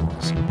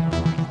seesaws.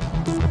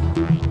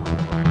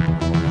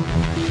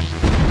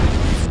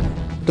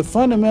 The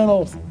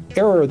fundamental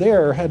error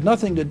there had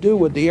nothing to do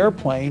with the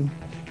airplane.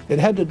 It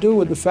had to do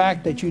with the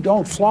fact that you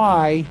don't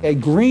fly a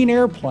green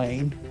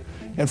airplane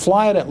and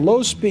fly it at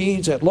low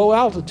speeds, at low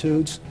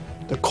altitudes.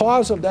 The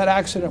cause of that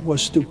accident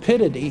was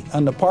stupidity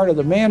on the part of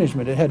the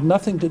management. It had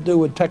nothing to do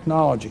with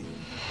technology.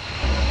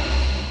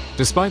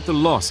 Despite the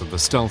loss of the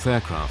stealth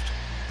aircraft,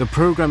 the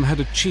program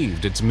had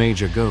achieved its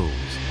major goals.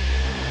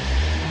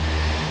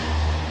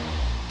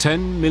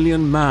 10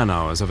 million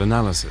man-hours of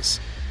analysis,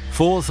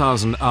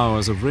 4,000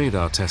 hours of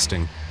radar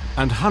testing,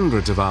 and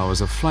hundreds of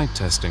hours of flight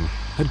testing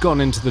had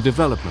gone into the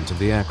development of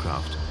the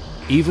aircraft,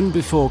 even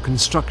before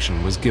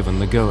construction was given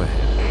the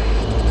go-ahead.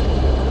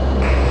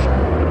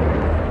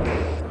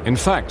 In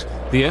fact,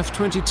 the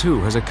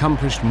F-22 has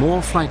accomplished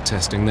more flight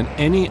testing than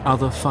any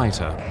other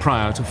fighter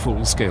prior to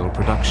full-scale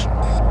production.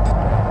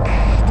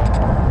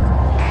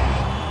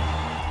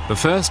 The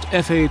first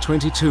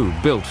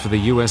FA-22 built for the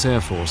US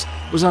Air Force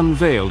was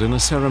unveiled in a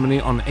ceremony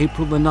on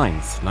April the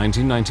 9th,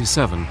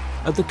 1997,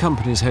 at the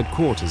company's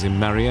headquarters in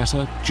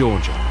Marietta,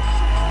 Georgia.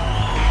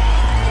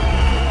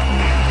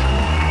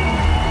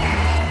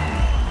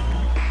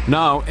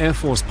 Now, Air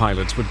Force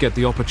pilots would get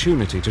the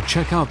opportunity to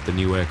check out the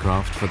new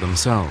aircraft for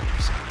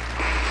themselves.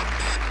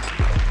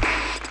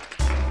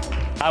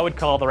 I would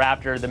call the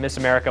Raptor the Miss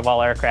America of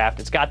all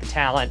aircraft. It's got the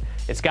talent,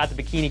 it's got the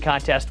bikini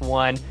contest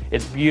won,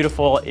 it's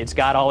beautiful, it's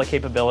got all the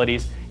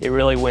capabilities. It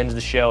really wins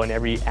the show in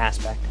every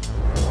aspect.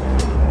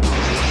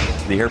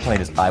 The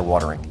airplane is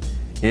eye-watering.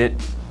 It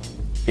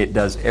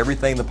does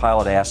everything the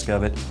pilot asks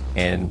of it,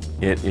 and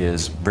it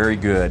is very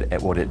good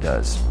at what it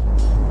does.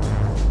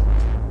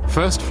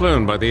 First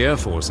flown by the Air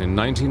Force in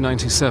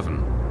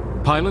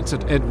 1997, pilots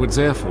at Edwards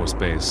Air Force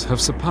Base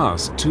have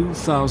surpassed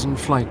 2,000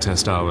 flight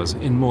test hours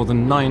in more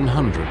than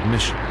 900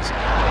 missions.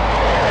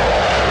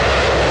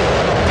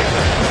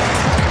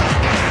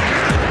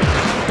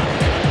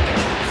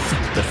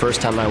 The first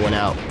time I went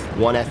out,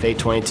 one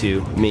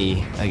FA-22,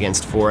 me,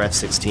 against 4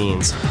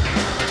 F-16s.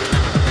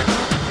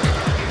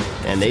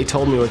 And they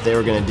told me what they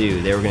were going to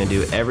do. They were going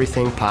to do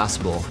everything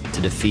possible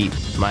to defeat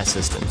my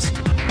systems.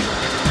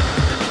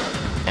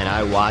 And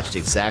I watched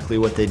exactly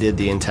what they did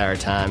the entire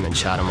time and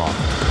shot them all.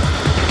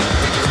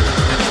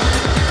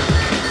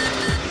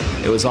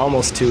 It was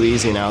almost too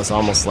easy, and I was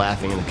almost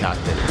laughing in the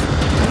cockpit.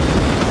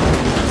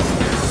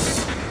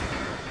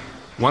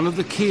 One of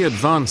the key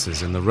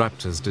advances in the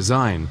Raptor's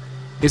design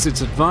is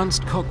its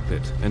advanced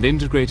cockpit and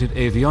integrated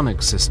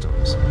avionics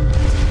systems.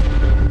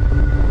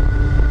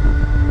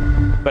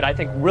 But I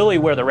think really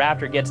where the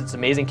Raptor gets its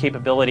amazing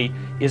capability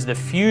is the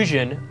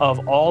fusion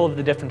of all of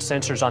the different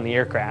sensors on the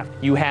aircraft.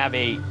 You have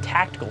a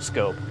tactical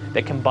scope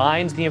that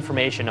combines the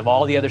information of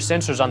all the other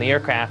sensors on the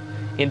aircraft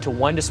into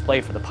one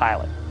display for the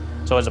pilot.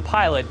 So as a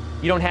pilot,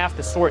 you don't have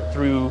to sort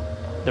through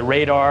the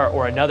radar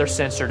or another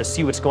sensor to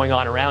see what's going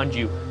on around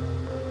you.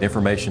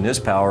 Information is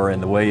power,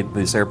 and the way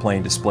this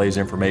airplane displays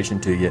information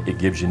to you, it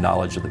gives you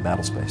knowledge of the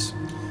battle space.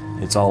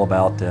 It's all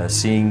about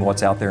seeing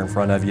what's out there in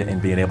front of you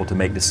and being able to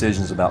make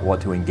decisions about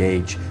what to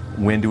engage,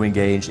 when to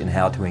engage, and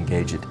how to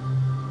engage it.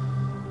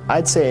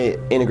 I'd say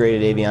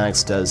integrated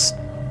avionics does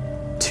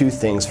two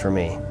things for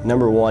me.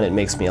 Number one, it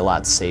makes me a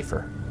lot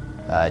safer.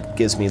 It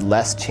gives me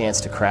less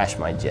chance to crash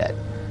my jet.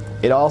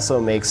 It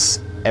also makes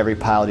every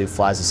pilot who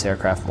flies this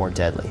aircraft more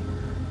deadly.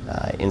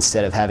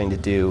 Instead of having to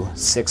do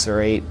 6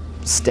 or 8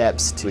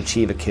 steps to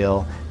achieve a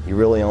kill, you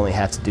really only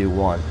have to do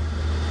one.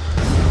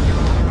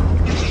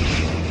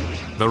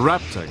 The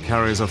Raptor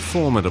carries a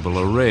formidable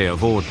array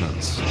of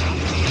ordnance.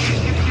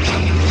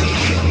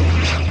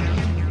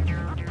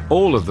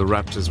 All of the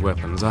Raptor's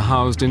weapons are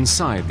housed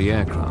inside the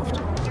aircraft.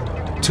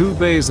 2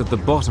 bays at the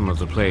bottom of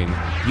the plane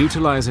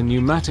utilize a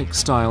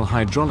pneumatic-style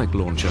hydraulic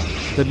launcher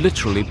that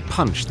literally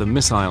punch the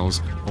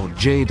missiles, or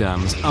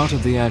JDAMs, out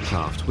of the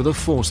aircraft with a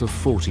force of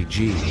 40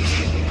 Gs.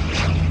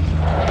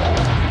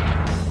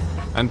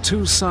 And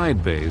 2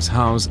 side bays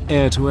house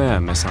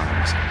air-to-air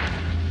missiles.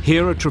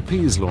 Here, a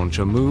trapeze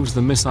launcher moves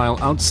the missile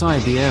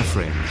outside the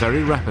airframe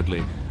very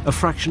rapidly, a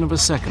fraction of a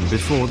second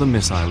before the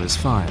missile is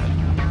fired.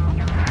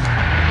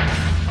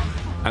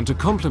 And to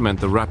complement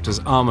the Raptor's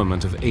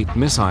armament of 8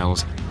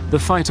 missiles, the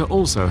fighter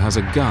also has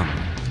a gun.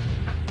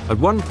 At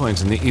one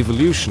point in the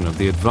evolution of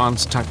the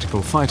Advanced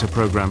Tactical Fighter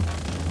program,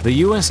 the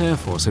US Air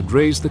Force had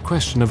raised the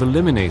question of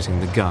eliminating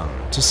the gun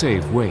to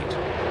save weight.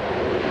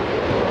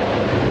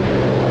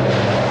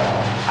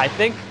 I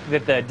think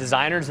that the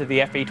designers of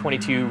the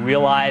F-A-22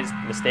 realized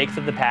mistakes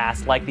of the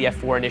past, like the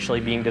F-4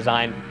 initially being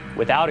designed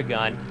without a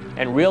gun,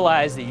 and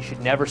realized that you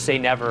should never say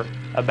never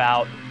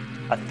about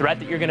a threat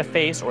that you're going to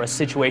face or a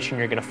situation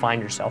you're going to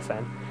find yourself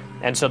in.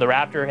 And so the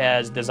Raptor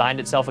has designed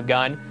itself a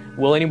gun.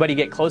 Will anybody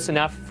get close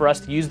enough for us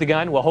to use the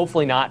gun? Well,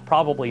 hopefully not,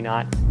 probably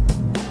not.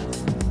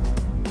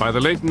 By the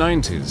late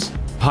 90s,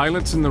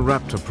 pilots in the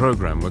Raptor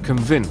program were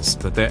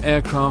convinced that their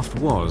aircraft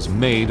was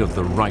made of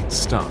the right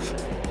stuff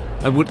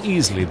and would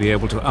easily be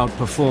able to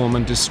outperform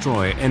and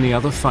destroy any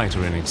other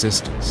fighter in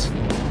existence.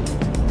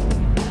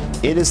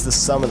 It is the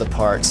sum of the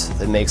parts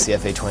that makes the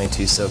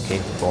F-A-22 so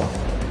capable.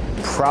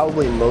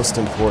 Probably most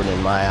important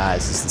in my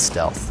eyes is the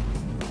stealth.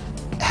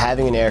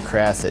 Having an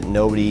aircraft that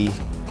nobody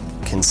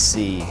can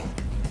see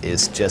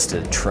is just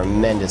a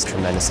tremendous,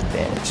 tremendous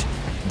advantage.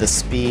 The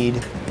speed,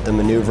 the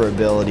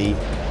maneuverability,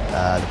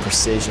 the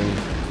precision,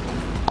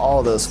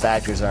 all those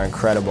factors are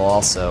incredible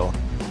also.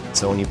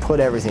 So when you put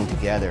everything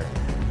together,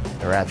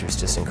 the Raptor is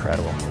just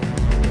incredible.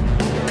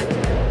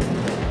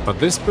 But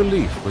this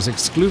belief was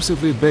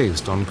exclusively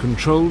based on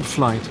controlled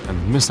flight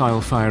and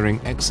missile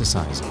firing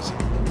exercises.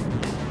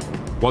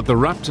 What the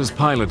Raptor's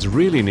pilots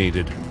really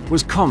needed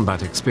was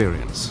combat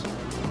experience,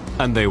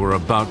 and they were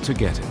about to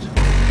get it.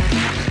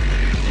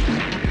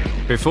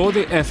 Before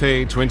the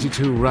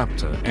FA-22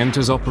 Raptor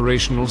enters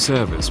operational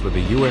service with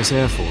the US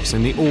Air Force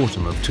in the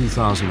autumn of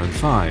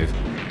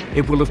 2005,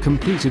 it will have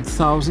completed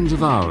thousands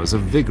of hours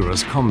of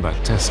vigorous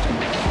combat testing.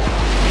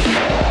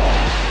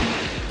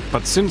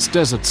 But since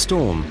Desert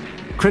Storm,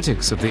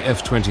 critics of the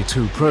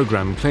F-22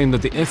 program claim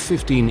that the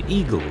F-15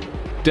 Eagle,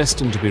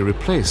 destined to be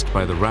replaced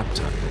by the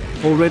Raptor,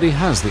 already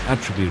has the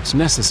attributes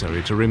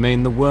necessary to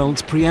remain the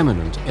world's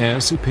preeminent air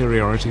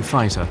superiority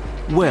fighter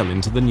well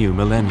into the new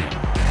millennium.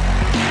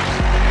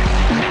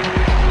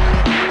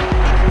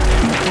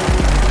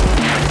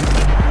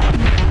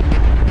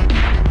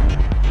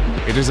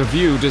 It is a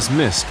view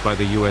dismissed by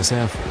the US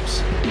Air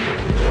Force.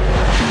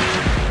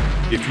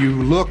 If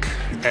you look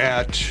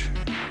at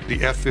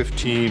the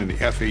F-15 and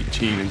the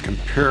F-18 and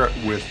compare it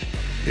with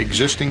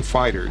existing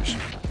fighters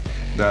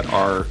that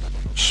are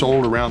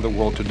sold around the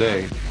world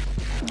today,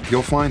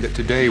 you'll find that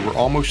today we're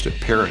almost at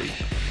parity.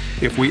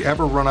 If we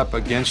ever run up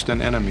against an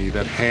enemy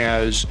that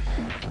has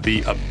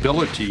the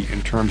ability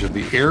in terms of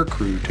the air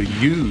crew to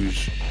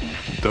use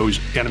those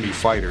enemy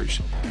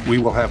fighters, we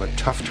will have a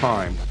tough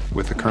time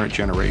with the current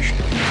generation.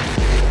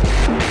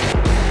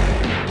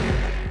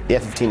 The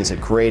F-15 is a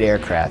great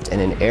aircraft,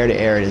 and in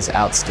air-to-air it is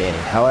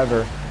outstanding.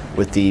 However,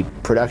 with the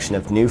production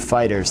of new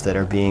fighters that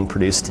are being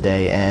produced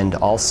today and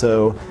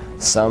also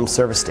some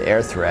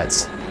surface-to-air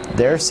threats,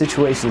 there are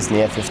situations in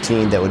the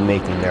F-15 that would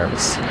make me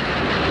nervous.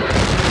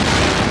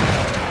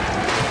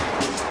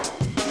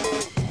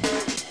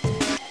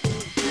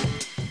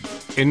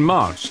 In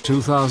March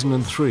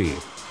 2003,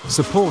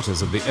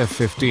 supporters of the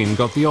F-15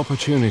 got the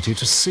opportunity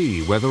to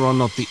see whether or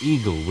not the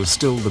Eagle was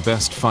still the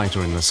best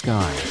fighter in the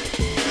sky.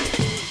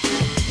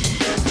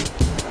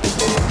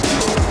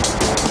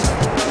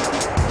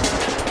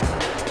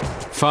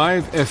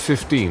 Five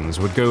F-15s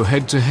would go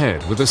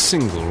head-to-head with a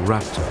single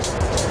Raptor.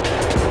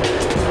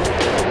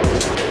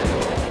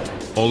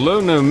 Although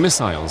no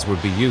missiles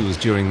would be used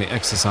during the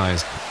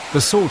exercise,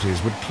 the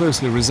sorties would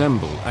closely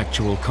resemble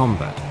actual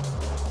combat.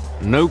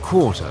 No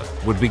quarter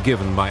would be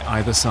given by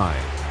either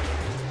side.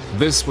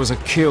 This was a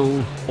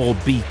kill or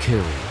be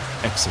killed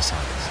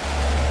exercise.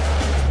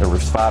 There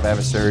was 5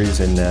 adversaries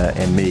and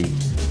me,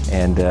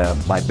 and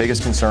my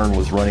biggest concern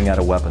was running out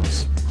of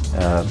weapons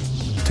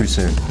too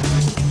soon.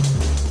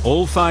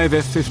 All 5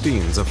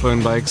 F-15s are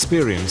flown by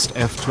experienced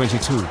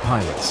F-22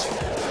 pilots.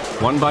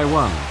 One by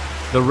one,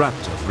 the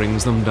Raptor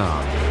brings them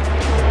down.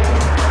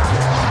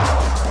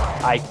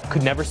 I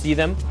could never see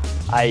them.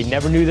 I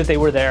never knew that they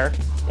were there,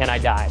 and I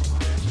died.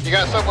 You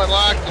got someone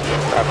locked?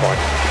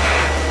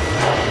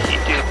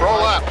 Roll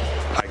up.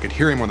 I could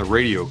hear him on the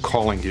radio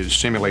calling his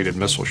simulated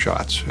missile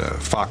shots,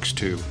 Fox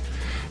 2,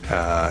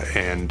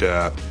 and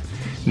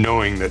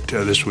knowing that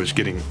this was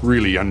getting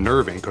really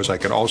unnerving because I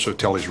could also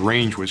tell his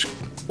range was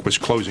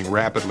closing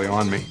rapidly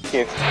on me.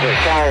 There,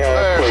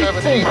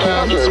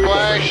 17,000,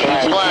 splash,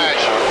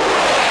 splash.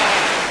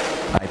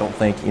 I don't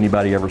think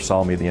anybody ever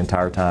saw me the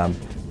entire time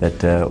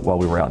that while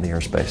we were out in the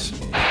airspace.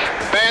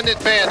 Bandit,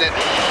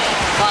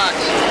 Fox.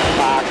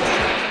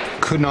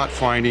 Could not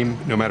find him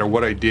no matter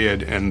what I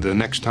did, and the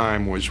next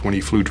time was when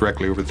he flew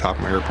directly over the top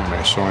of my airplane.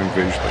 I saw him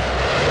visually.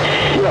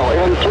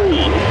 In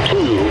 3,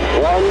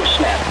 2, 1,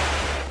 snap.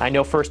 I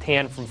know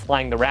firsthand from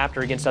flying the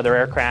Raptor against other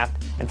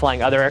aircraft and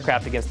flying other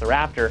aircraft against the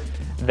Raptor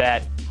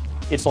that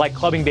it's like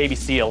clubbing baby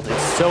seals.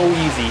 It's so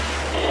easy.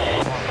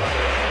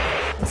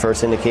 The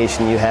first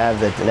indication you have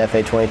that an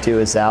F-A-22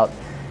 is out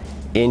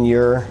in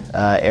your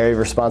area of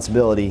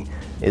responsibility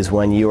is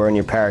when you are in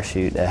your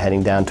parachute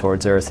heading down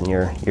towards Earth and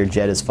your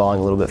jet is falling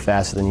a little bit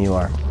faster than you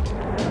are.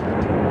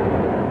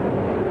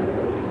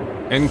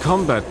 In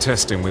combat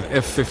testing with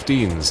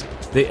F-15s,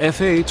 the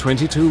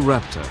FA-22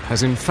 Raptor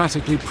has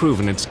emphatically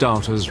proven its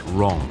doubters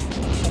wrong.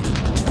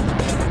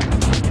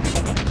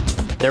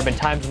 There have been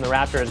times when the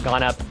Raptor has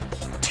gone up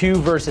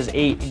 2 versus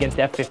 8 against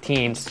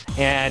F-15s,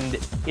 and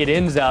it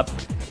ends up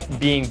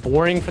being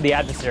boring for the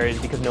adversaries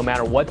because no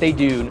matter what they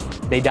do,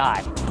 they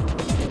die.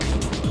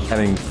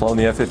 Having flown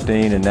the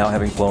F-15 and now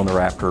having flown the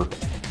Raptor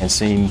and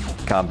seen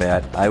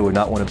combat, I would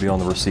not want to be on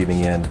the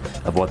receiving end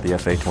of what the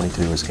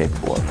FA-22 is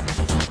capable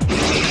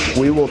of.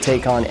 We will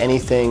take on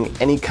anything,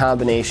 any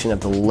combination of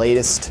the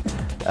latest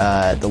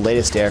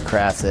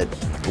aircraft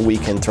that we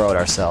can throw at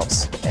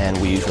ourselves, and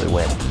we usually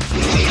win.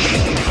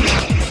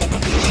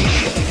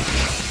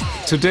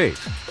 To date,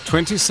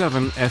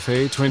 27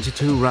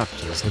 FA-22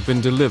 Raptors have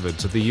been delivered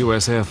to the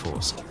U.S. Air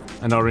Force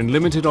and are in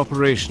limited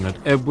operation at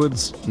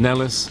Edwards,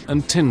 Nellis,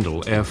 and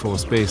Tyndall Air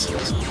Force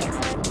bases.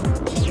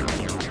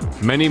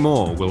 Many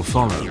more will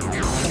follow.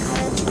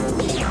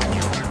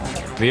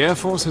 The Air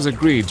Force has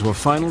agreed to a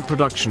final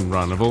production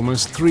run of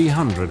almost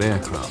 300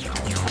 aircraft.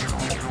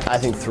 I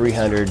think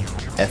 300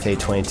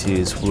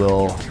 FA-22s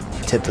will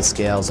tip the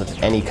scales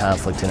of any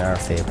conflict in our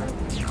favor.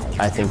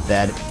 I think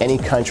that any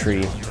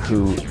country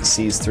who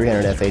sees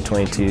 300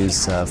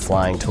 FA-22s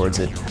flying towards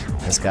it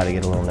has got to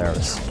get a little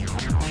nervous.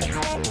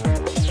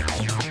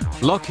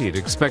 Lockheed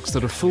expects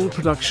that a full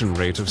production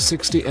rate of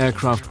 60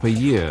 aircraft per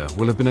year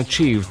will have been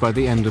achieved by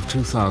the end of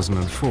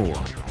 2004.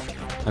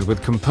 And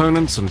with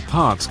components and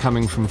parts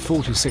coming from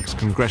 46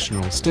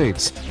 congressional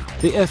states,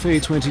 the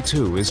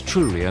FA-22 is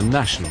truly a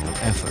national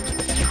effort.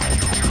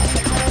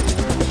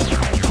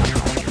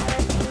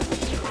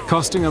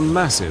 Costing a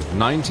massive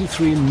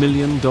 $93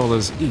 million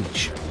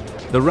each,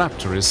 the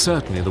Raptor is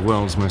certainly the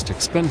world's most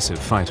expensive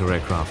fighter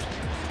aircraft,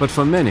 but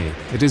for many,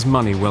 it is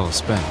money well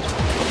spent.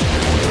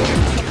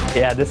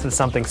 Yeah, this was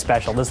something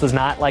special. This was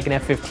not like an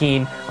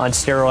F-15 on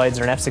steroids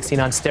or an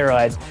F-16 on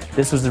steroids.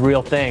 This was the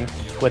real thing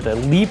with a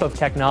leap of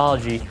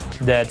technology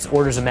that's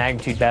orders of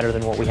magnitude better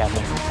than what we have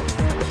now.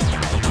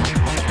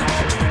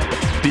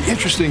 The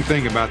interesting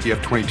thing about the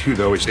F-22,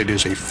 though, is it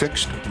is a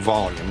fixed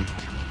volume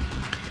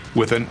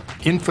with an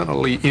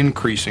infinitely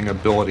increasing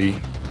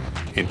ability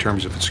in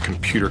terms of its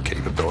computer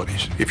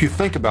capabilities. If you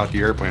think about the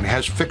airplane, it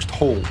has fixed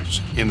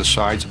holes in the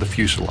sides of the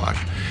fuselage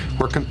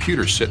where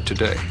computers sit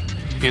today.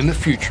 In the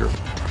future,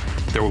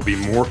 there will be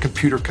more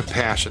computer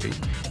capacity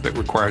that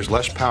requires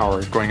less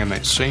power going in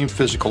that same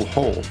physical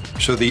hole.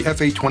 So the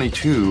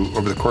FA-22,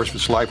 over the course of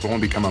its life, will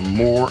only become a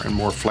more and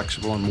more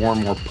flexible and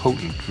more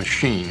potent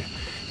machine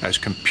as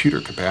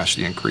computer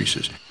capacity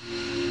increases.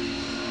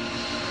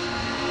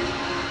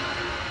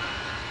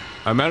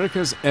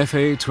 America's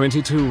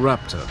FA-22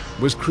 Raptor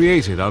was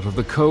created out of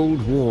the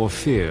Cold War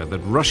fear that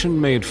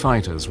Russian-made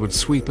fighters would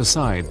sweep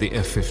aside the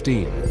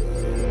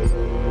F-15.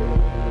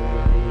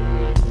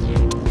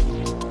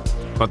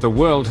 But the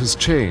world has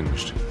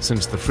changed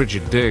since the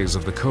frigid days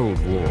of the Cold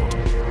War.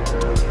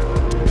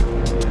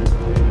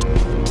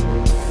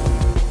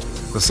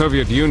 The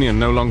Soviet Union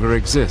no longer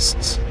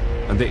exists,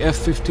 and the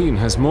F-15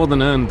 has more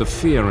than earned the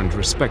fear and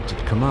respect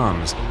it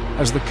commands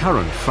as the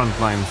current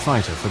frontline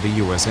fighter for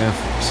the US Air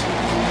Force.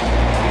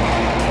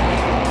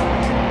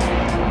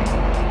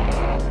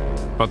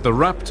 But the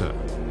Raptor,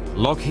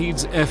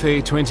 Lockheed's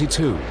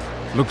FA-22,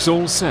 looks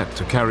all set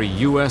to carry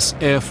US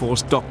Air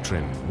Force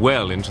doctrine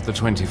well into the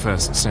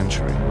 21st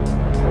century.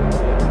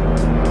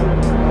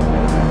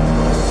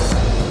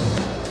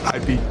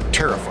 I'd be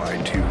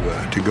terrified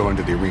to go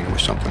into the arena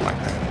with something like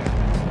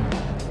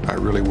that. I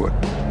really would.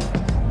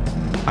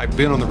 I've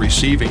been on the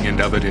receiving end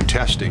of it in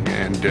testing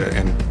and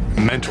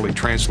mentally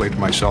translated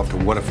myself to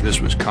what if this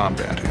was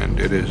combat,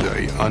 and it is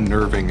a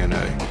unnerving and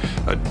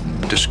a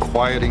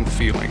disquieting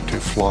feeling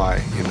to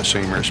fly in the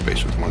same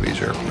airspace with one of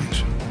these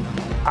airplanes.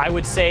 I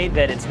would say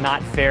that it's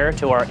not fair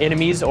to our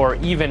enemies or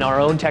even our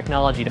own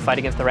technology to fight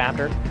against the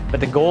Raptor, but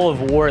the goal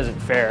of war isn't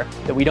fair,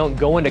 that we don't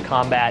go into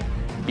combat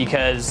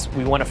because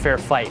we want a fair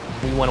fight.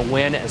 We want to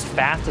win as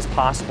fast as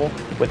possible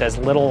with as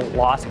little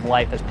loss of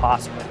life as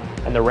possible.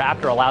 And the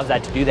Raptor allows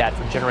that to do that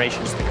for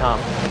generations to come.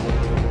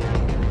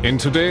 In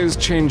today's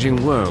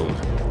changing world,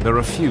 there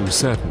are few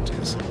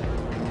certainties.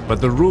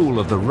 But the rule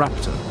of the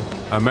Raptor,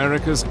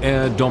 America's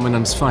air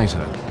dominance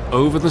fighter,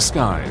 over the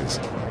skies,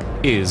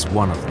 is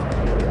one of them.